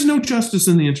 There is no justice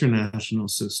in the international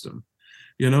system.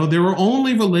 There are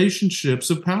only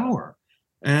relationships of power.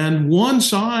 And one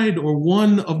side or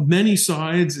one of many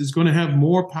sides is going to have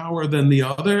more power than the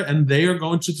other, and they are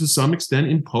going to some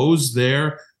extent, impose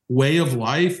their way of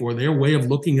life or their way of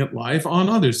looking at life on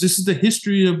others. This is the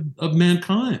history of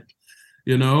mankind,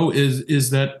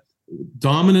 is that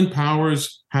dominant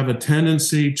powers have a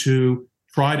tendency to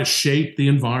try to shape the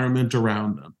environment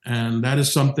around them. And that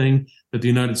is something that the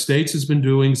United States has been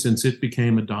doing since it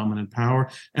became a dominant power.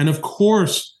 And of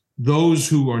course, those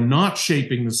who are not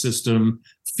shaping the system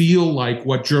feel like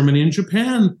what Germany and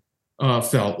Japan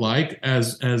felt like,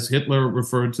 as Hitler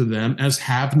referred to them, as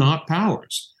have-not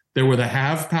powers. There were the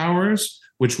have powers,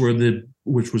 which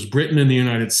was Britain and the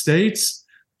United States,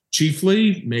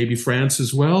 chiefly, maybe France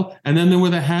as well. And then there were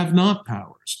the have-not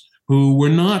powers, who were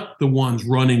not the ones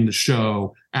running the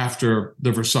show after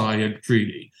the Versailles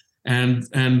Treaty. And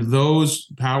those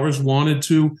powers wanted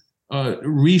to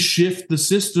reshift the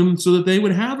system so that they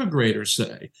would have a greater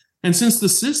say. And since the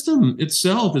system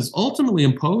itself is ultimately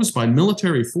imposed by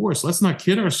military force, let's not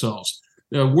kid ourselves.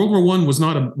 World War I was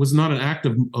not an act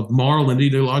of moral and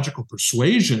ideological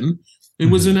persuasion. It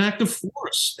was an act of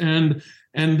force, and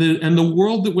the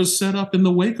world that was set up in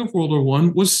the wake of World War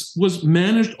I was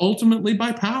managed ultimately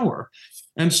by power.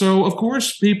 And so, of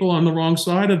course, people on the wrong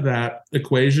side of that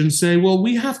equation say, well,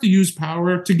 we have to use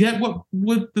power to get what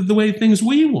the way things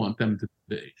we want them to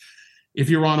be. If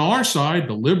you're on our side,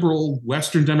 the liberal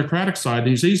Western democratic side,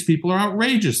 these people are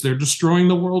outrageous. They're destroying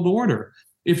the world order.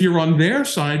 If you're on their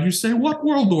side, you say, what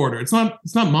world order? It's not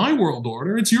my world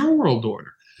order. It's your world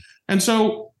order. And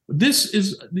so this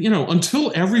is,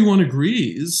 until everyone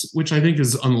agrees, which I think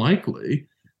is unlikely,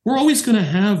 we're always going to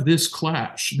have this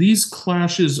clash. These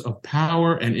clashes of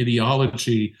power and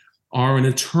ideology are an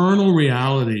eternal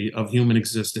reality of human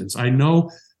existence. I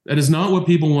know that is not what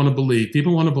people want to believe.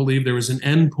 People want to believe there is an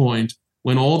end point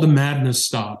when all the madness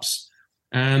stops.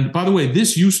 And by the way,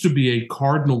 this used to be a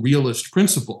cardinal realist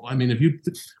principle. I mean,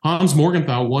 Hans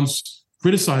Morgenthau once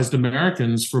criticized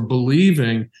Americans for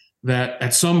believing that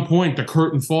at some point the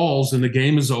curtain falls and the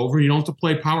game is over. You don't have to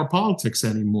play power politics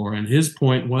anymore. And his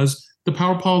point was the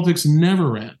power politics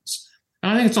never ends.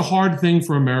 And I think it's a hard thing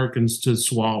for Americans to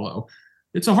swallow.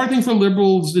 It's a hard thing for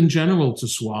liberals in general to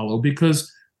swallow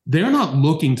because they're not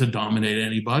looking to dominate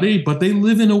anybody, but they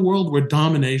live in a world where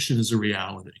domination is a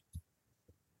reality.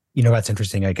 That's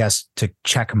interesting. I guess to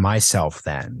check myself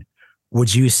then,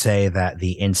 would you say that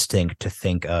the instinct to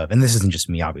think of, and this isn't just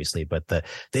me, obviously, but the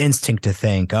instinct to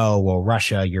think, oh, well,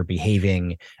 Russia, you're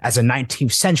behaving as a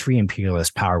 19th century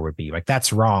imperialist power would be, like,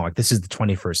 that's wrong. Like, this is the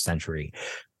 21st century.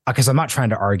 Because I'm not trying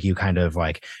to argue kind of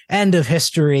like end of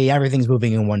history, everything's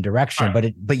moving in one direction,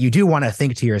 right. But you do want to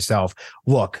think to yourself,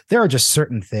 look, there are just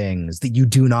certain things that you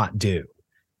do not do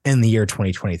in the year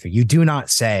 2023. You do not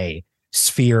say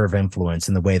sphere of influence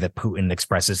in the way that Putin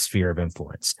expresses sphere of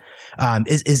influence.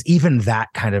 Is even that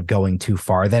kind of going too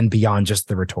far then beyond just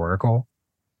the rhetorical?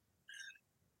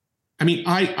 I mean,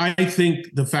 I think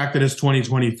the fact that it's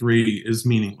 2023 is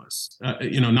meaningless.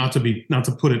 Not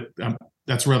to put it.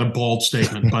 That's a rather bold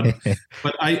statement, but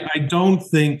I don't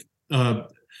think behind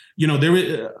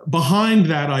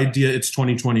that idea. It's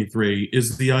 2023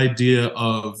 is the idea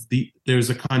of there's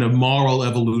a kind of moral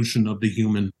evolution of the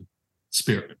human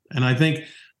spirit, and I think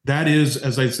that is,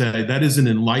 as I say, that is an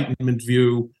Enlightenment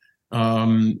view.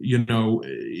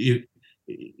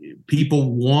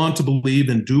 People want to believe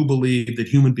and do believe that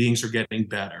human beings are getting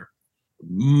better.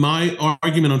 My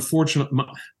argument, unfortunately,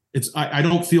 I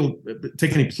don't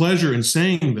take any pleasure in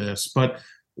saying this, but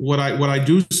what I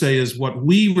do say is what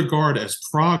we regard as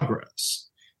progress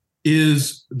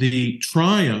is the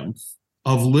triumph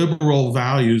of liberal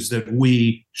values that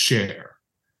we share.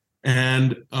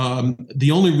 And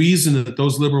the only reason that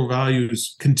those liberal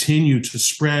values continue to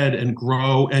spread and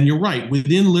grow, and you're right,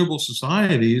 within liberal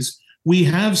societies, we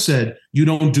have said, you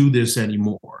don't do this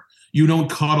anymore. You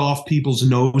don't cut off people's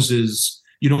noses.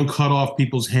 You don't cut off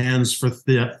people's hands for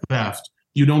theft.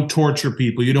 You don't torture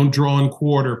people. You don't draw and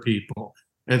quarter people,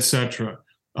 etc.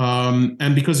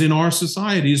 And because in our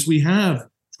societies, we have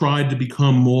tried to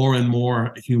become more and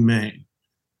more humane.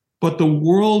 But the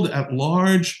world at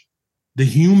large, the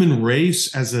human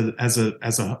race as a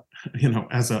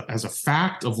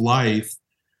fact of life,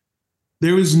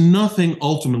 there is nothing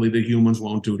ultimately that humans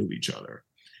won't do to each other.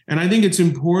 And I think it's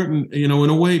important, in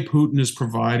a way, Putin is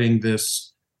providing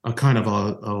this a kind of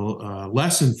a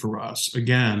lesson for us,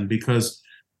 again, because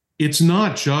it's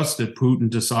not just that Putin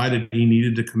decided he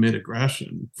needed to commit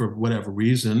aggression for whatever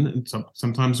reason. And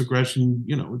sometimes aggression,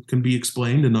 it can be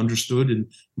explained and understood and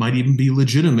might even be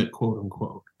legitimate, quote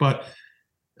unquote. But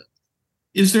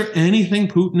is there anything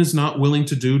Putin is not willing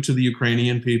to do to the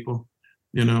Ukrainian people?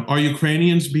 Are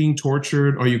Ukrainians being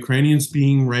tortured? Are Ukrainians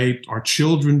being raped? Are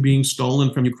children being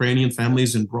stolen from Ukrainian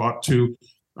families and brought to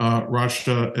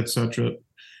Russia, etc.?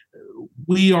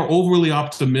 We are overly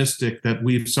optimistic that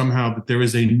that there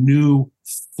is a new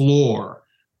floor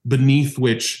beneath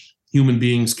which human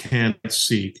beings can't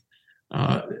seek.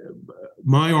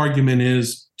 My argument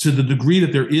is, to the degree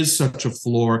that there is such a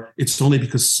floor, it's only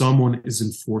because someone is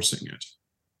enforcing it.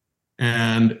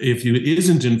 And if it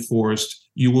isn't enforced,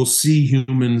 you will see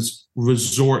humans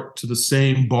resort to the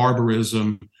same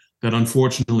barbarism that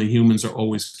unfortunately humans are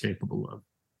always capable of.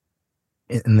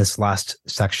 In this last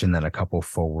section, then a couple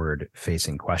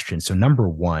forward-facing questions. So number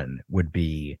one would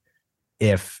be,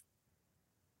 if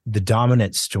the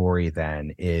dominant story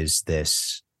then is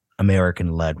this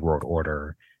American-led world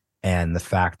order, and the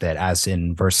fact that, as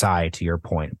in Versailles, to your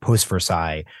point,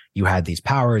 post-Versailles, you had these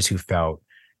powers who felt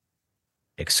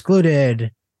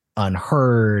excluded,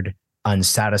 unheard,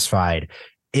 unsatisfied.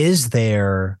 Is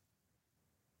there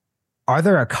are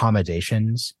there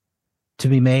accommodations to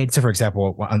be made? So, for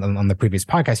example, on the previous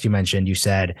podcast you mentioned, you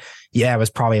said, yeah, it was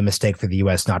probably a mistake for the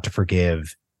U.S. not to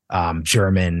forgive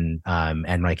German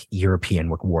and like European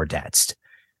war debts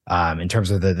in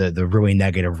terms of the really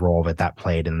negative role that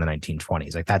played in the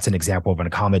 1920s. Like that's an example of an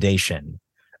accommodation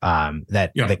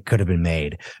that could have been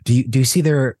made. Do you see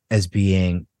there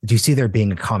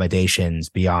being accommodations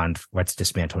beyond let's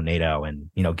dismantle NATO and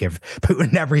give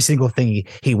Putin every single thing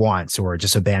he wants, or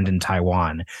just abandon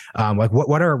Taiwan? Like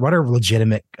what are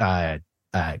legitimate I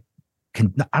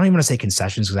don't even want to say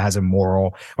concessions because it has a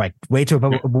moral way to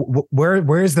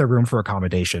where is there room for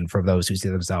accommodation for those who see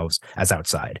themselves as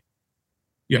outside?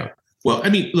 Yeah. Well, I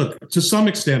mean, look, to some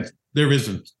extent there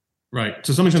isn't. Right.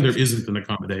 To some extent, there isn't an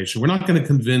accommodation. We're not going to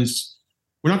convince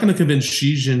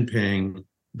Xi Jinping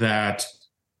that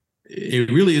it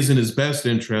really is in his best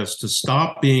interest to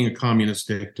stop being a communist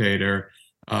dictator,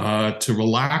 to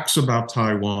relax about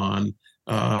Taiwan,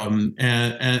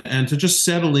 and to just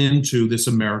settle into this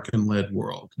American-led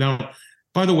world. Now,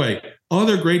 by the way,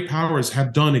 other great powers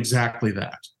have done exactly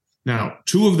that. Now,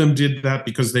 two of them did that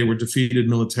because they were defeated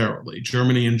militarily,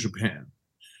 Germany and Japan.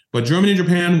 But Germany and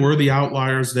Japan were the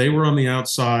outliers. They were on the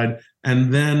outside.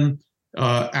 And then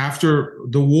after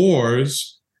the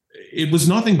wars, it was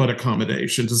nothing but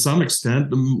accommodation to some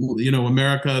extent.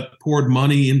 America poured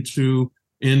money into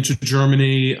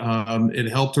Germany. It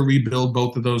helped to rebuild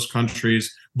both of those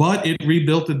countries, but it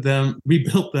rebuilt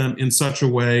them in such a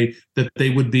way that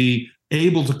they would be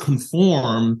able to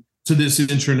conform to this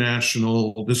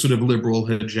sort of liberal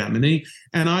hegemony.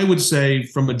 And I would say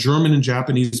from a German and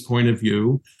Japanese point of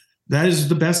view, that is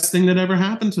the best thing that ever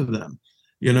happened to them.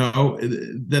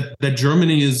 That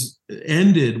Germany has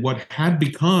ended what had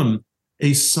become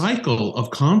a cycle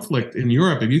of conflict in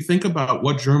Europe. If you think about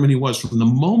what Germany was from the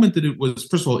moment that it was,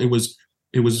 first of all, it was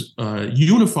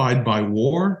unified by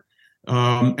war,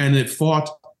 and it fought,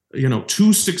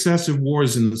 two successive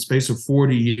wars in the space of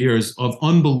 40 years of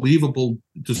unbelievable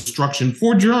destruction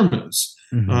for Germans.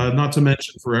 Not to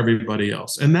mention for everybody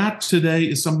else. And that today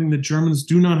is something that Germans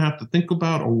do not have to think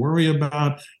about or worry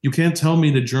about. You can't tell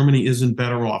me that Germany isn't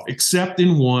better off, except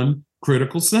in one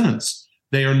critical sense.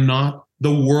 They are not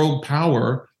the world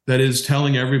power that is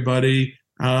telling everybody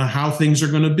how things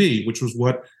are going to be, which was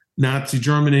what Nazi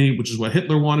Germany, which is what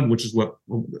Hitler wanted, which is what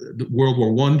World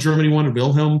War I Germany wanted,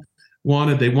 Wilhelm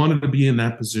wanted. They wanted to be in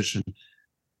that position.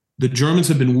 The Germans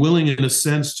have been willing, in a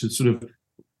sense, to sort of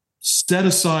set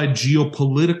aside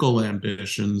geopolitical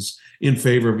ambitions in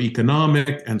favor of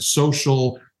economic and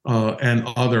social and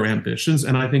other ambitions,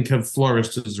 and I think have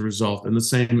flourished as a result. And the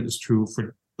same is true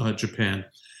for Japan.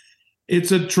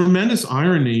 It's a tremendous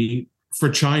irony for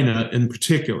China in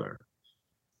particular.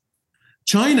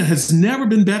 China has never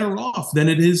been better off than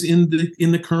it is in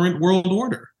the current world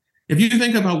order. If you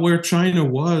think about where China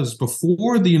was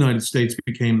before the United States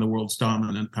became the world's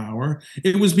dominant power,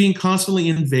 it was being constantly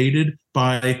invaded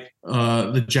by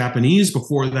the Japanese,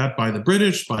 before that by the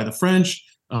British, by the French,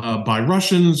 by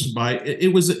Russians,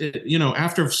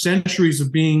 after centuries of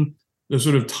being the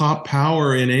sort of top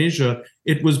power in Asia,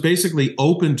 it was basically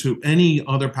open to any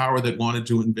other power that wanted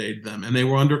to invade them. And they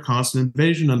were under constant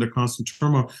invasion, under constant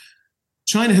turmoil.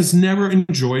 China has never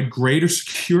enjoyed greater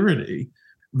security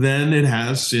than it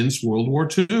has since World War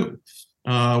II,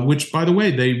 which, by the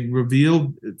way, they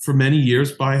revealed for many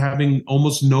years by having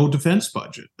almost no defense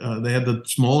budget. They had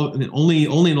only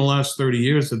in the last 30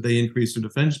 years that they increased their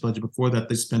defense budget. Before that,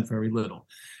 they spent very little.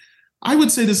 I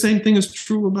would say the same thing is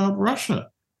true about Russia.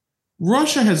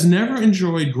 Russia has never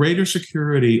enjoyed greater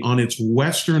security on its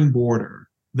western border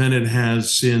than it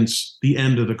has since the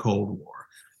end of the Cold War.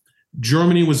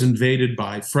 Germany was invaded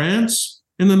by France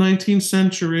in the 19th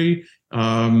century.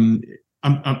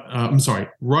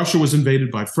 Russia was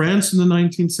invaded by France in the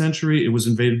 19th century. It was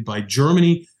invaded by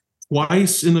Germany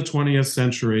twice in the 20th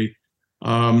century.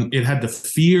 It had to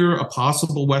fear a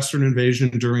possible Western invasion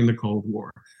during the Cold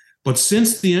War. But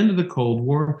since the end of the Cold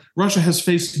War, Russia has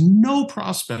faced no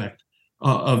prospect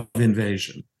of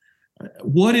invasion.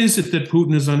 What is it that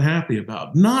Putin is unhappy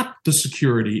about? Not the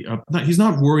security. He's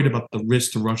not worried about the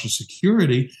risk to Russia's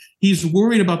security. He's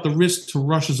worried about the risk to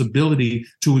Russia's ability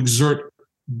to exert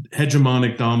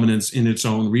hegemonic dominance in its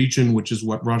own region, which is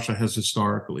what Russia has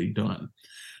historically done.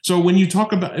 So when you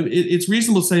talk about it's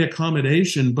reasonable to say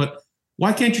accommodation, but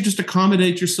why can't you just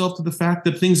accommodate yourself to the fact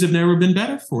that things have never been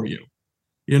better for you?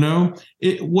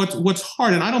 What's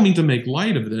hard, and I don't mean to make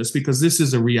light of this because this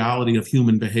is a reality of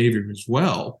human behavior as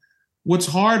well. What's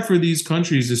hard for these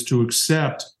countries is to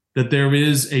accept that there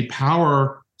is a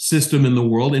power system in the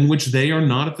world in which they are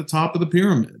not at the top of the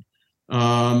pyramid.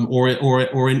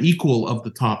 or an equal of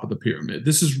the top of the pyramid.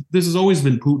 This has always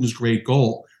been Putin's great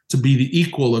goal, to be the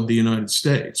equal of the United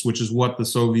States, which is what the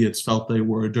Soviets felt they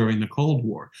were during the Cold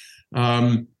War.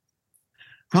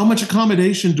 How much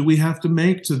accommodation do we have to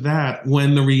make to that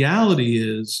when the reality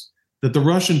is that the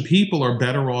Russian people are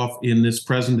better off in this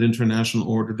present international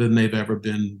order than they've ever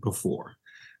been before?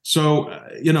 So,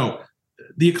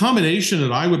 the accommodation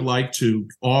that I would like to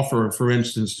offer, for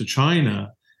instance, to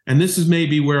China, and this is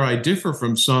maybe where I differ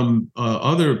from some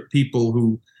other people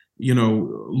who,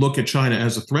 look at China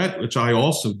as a threat, which I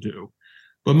also do.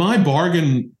 But my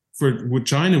bargain with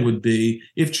China would be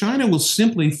if China will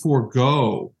simply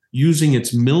forego using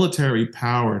its military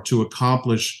power to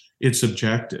accomplish its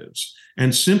objectives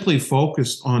and simply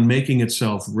focus on making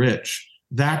itself rich,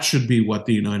 that should be what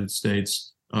the United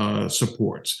States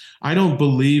supports. I don't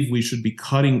believe we should be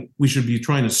trying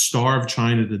to starve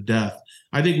China to death.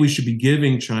 I think we should be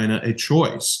giving China a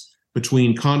choice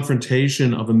between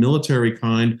confrontation of a military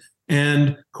kind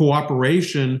and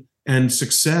cooperation and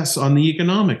success on the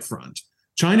economic front.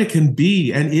 China can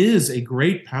be and is a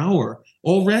great power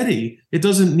already. It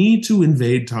doesn't need to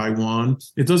invade Taiwan.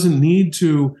 It doesn't need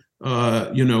to,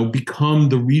 become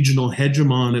the regional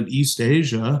hegemon of East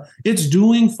Asia. It's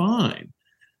doing fine.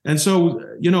 And so,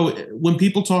 when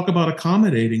people talk about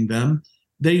accommodating them,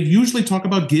 they usually talk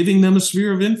about giving them a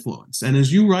sphere of influence. And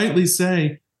as you rightly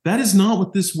say, that is not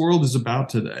what this world is about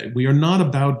today. We are not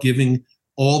about giving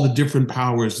all the different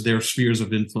powers their spheres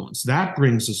of influence. That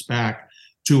brings us back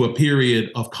to a period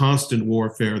of constant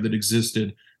warfare that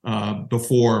existed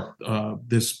before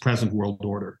this present world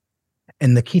order.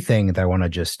 And the key thing that I want to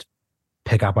just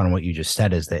pick up on what you just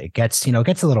said is that it gets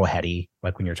a little heady,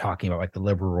 like when you're talking about like the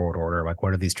liberal world order, like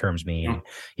what do these terms mean?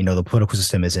 Yeah. The political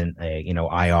system isn't a,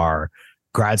 IR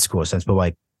grad school sense, but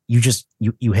like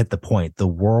you hit the point. The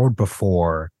world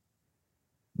before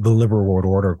the liberal world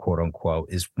order, quote unquote,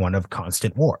 is one of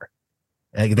constant war.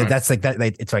 Like, right. That's like that.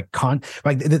 Like, it's like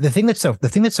the thing that's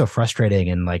so frustrating,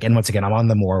 and once again, I'm on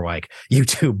the more like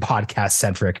YouTube podcast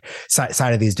centric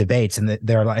side of these debates, and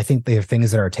I think there are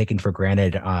things that are taken for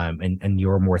granted, and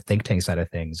your more think tank side of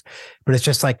things, but it's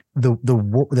just like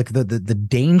the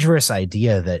dangerous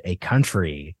idea that a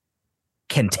country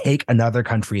can take another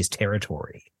country's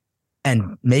territory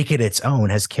and make it its own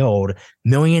has killed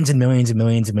millions and millions and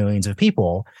millions and millions of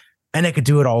people, and it could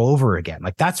do it all over again.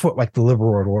 Like that's what like the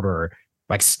liberal world order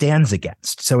stands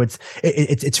against. So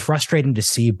it's frustrating to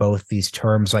see both these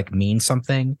terms like mean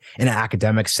something in an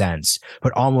academic sense,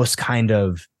 but almost kind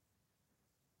of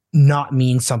not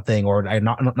mean something or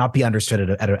not be understood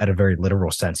at a very literal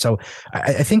sense. So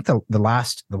I think the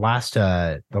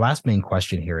last main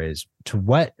question here is to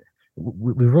what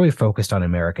we really focused on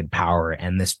American power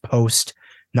and this post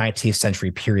 19th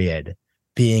century period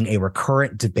being a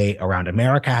recurrent debate around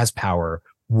America has power.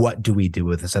 What do we do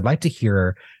with this? I'd like to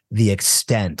hear the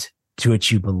extent to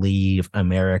which you believe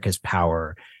America's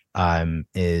power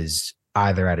is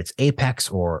either at its apex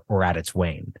or at its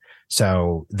wane.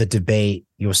 So the debate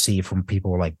you'll see from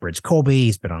people like Bridge Colby,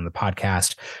 he's been on the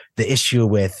podcast. The issue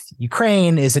with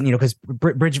Ukraine isn't, because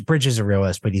Bridge is a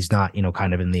realist, but he's not,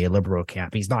 kind of in the liberal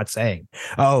camp. He's not saying,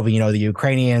 the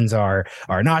Ukrainians are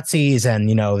Nazis and,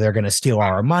 they're going to steal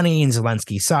our money and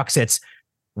Zelensky sucks.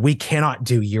 We cannot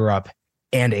do Europe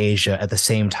and Asia at the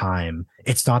same time.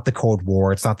 It's not the Cold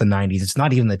War. It's not the 90s. It's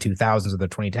not even the 2000s or the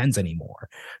 2010s anymore.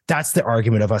 That's the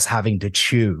argument of us having to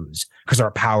choose because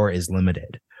our power is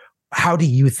limited. How do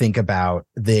you think about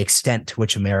the extent to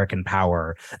which American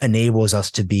power enables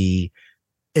us to be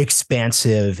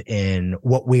expansive in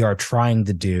what we are trying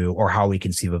to do or how we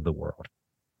conceive of the world?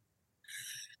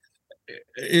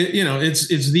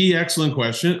 It's the excellent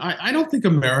question. I don't think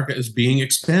America is being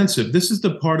expansive. This is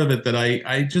the part of it that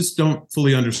I just don't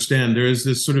fully understand. There is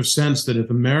this sort of sense that if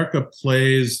America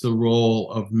plays the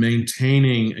role of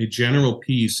maintaining a general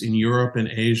peace in Europe and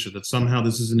Asia, that somehow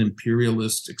this is an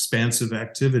imperialist, expansive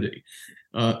activity.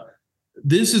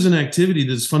 This is an activity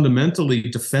that's fundamentally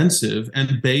defensive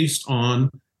and based on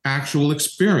actual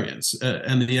experience.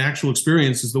 And the actual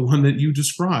experience is the one that you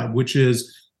describe, which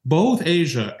is both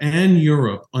Asia and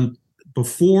Europe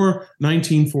before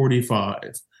 1945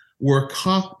 were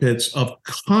cockpits of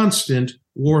constant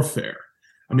warfare.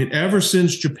 I mean, ever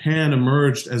since Japan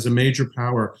emerged as a major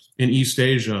power in East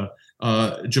Asia,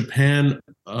 Japan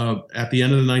at the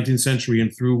end of the 19th century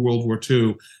and through World War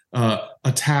II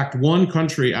attacked one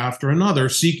country after another,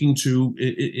 seeking to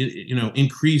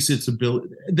increase its ability.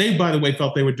 They, by the way,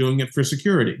 felt they were doing it for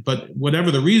security, but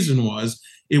whatever the reason was,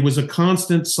 it was a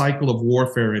constant cycle of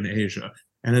warfare in Asia.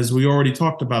 And as we already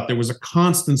talked about, there was a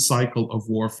constant cycle of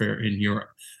warfare in Europe.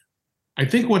 I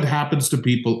think what happens to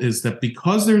people is that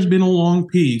because there's been a long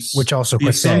peace, which also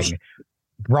quick saying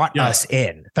brought us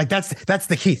in. Like that's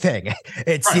the key thing.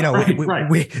 It's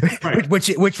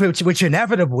which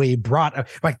inevitably brought,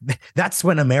 like, that's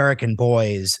when American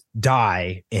boys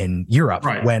die in Europe,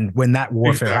 when that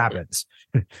warfare happens.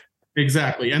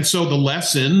 Exactly. And so the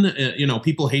lesson,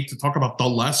 people hate to talk about the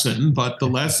lesson, but the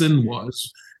lesson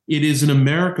was, it is in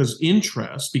America's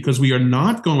interest, because we are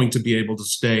not going to be able to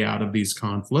stay out of these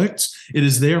conflicts. It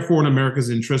is therefore in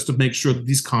America's interest to make sure that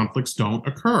these conflicts don't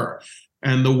occur.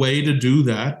 And the way to do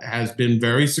that has been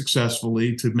very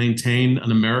successfully to maintain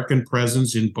an American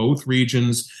presence in both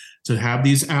regions, to have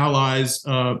these allies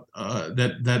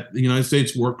that the United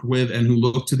States worked with and who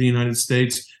look to the United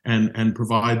States and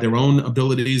provide their own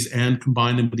abilities and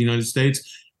combine them with the United States,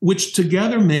 which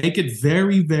together make it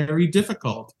very, very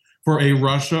difficult for a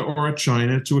Russia or a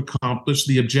China to accomplish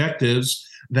the objectives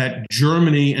that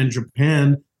Germany and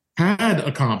Japan had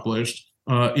accomplished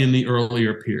in the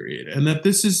earlier period, and that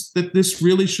this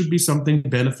really should be something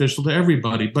beneficial to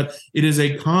everybody. But it is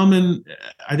a common,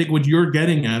 I think what you're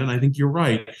getting at, and I think you're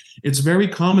right, it's very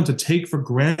common to take for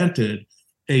granted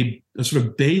a sort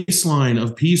of baseline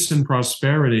of peace and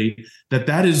prosperity,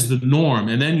 that is the norm.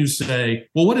 And then you say,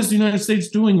 well, what is the United States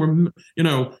doing?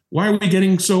 Why are we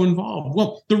getting so involved?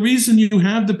 Well, the reason you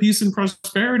have the peace and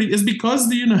prosperity is because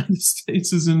the United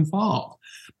States is involved.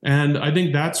 And I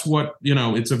think that's what,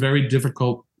 it's a very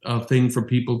difficult thing for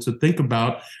people to think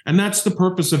about. And that's the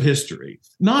purpose of history.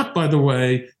 Not, by the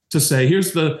way, to say,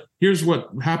 here's what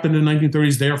happened in the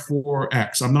 1930s, therefore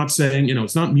X. I'm not saying,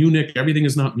 it's not Munich. Everything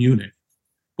is not Munich.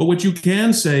 But what you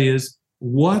can say is,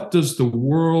 what does the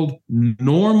world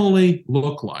normally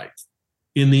look like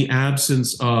in the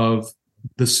absence of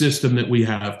the system that we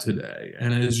have today?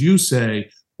 And as you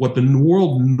say, what the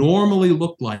world normally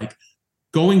looked like,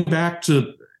 going back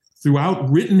to throughout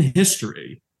written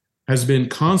history, has been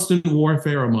constant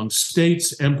warfare among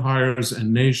states, empires,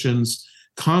 and nations,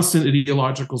 constant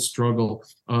ideological struggle,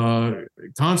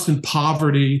 constant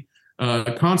poverty,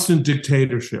 constant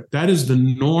dictatorship. That is the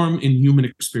norm in human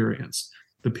experience.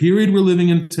 The period we're living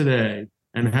in today,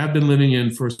 and have been living in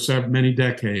for many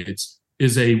decades,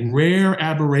 is a rare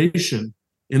aberration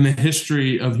in the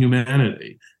history of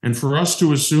humanity. And for us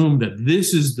to assume that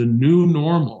this is the new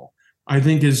normal, I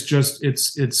think is just,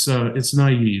 it's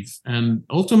naive and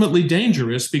ultimately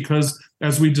dangerous, because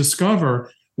as we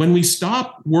discover, when we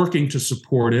stop working to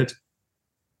support it,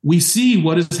 we see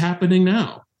what is happening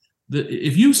now.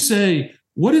 If you say,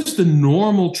 what is the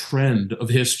normal trend of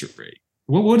history?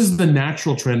 What is the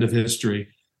natural trend of history?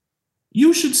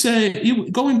 You should say,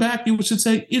 going back, you should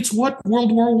say, it's what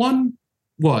World War I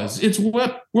was. It's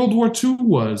what World War II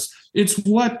was. It's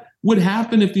what would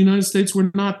happen if the United States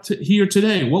were not here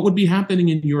today. What would be happening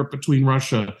in Europe between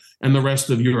Russia and the rest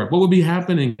of Europe? What would be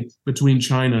happening between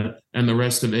China and the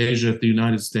rest of Asia if the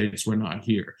United States were not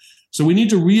here? So we need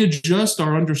to readjust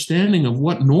our understanding of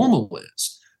what normal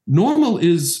is. Normal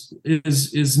is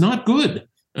not good.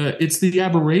 It's the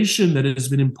aberration that has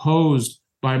been imposed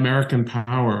by American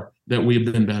power that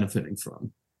we've been benefiting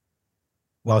from.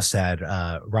 Well said,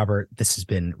 Robert. This has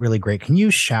been really great. Can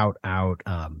you shout out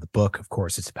the book? Of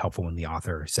course, it's helpful when the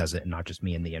author says it and not just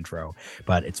me in the intro,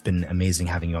 but it's been amazing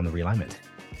having you on The Realignment.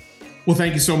 Well,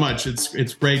 thank you so much.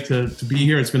 It's great to be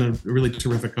here. It's been a really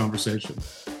terrific conversation.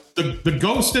 The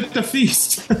Ghost at the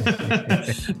Feast,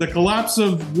 the collapse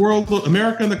of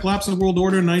America and the collapse of world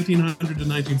order, 1900 to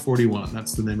 1941.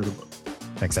 That's the name of the book.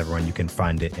 Thanks, everyone. You can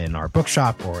find it in our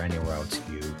bookshop or anywhere else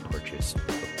you purchase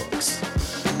your books.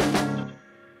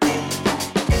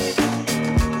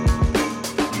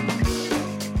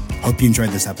 Hope you enjoyed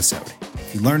this episode.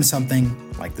 If you learned something,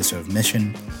 like the show of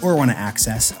Mission, or want to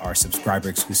access our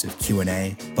subscriber-exclusive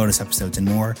Q&A, bonus episodes, and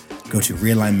more, go to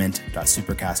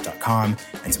realignment.supercast.com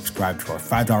and subscribe to our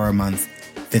 $5 a month,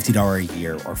 $50 a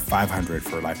year, or $500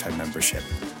 for a lifetime membership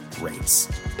rates.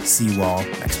 See you all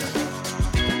next time.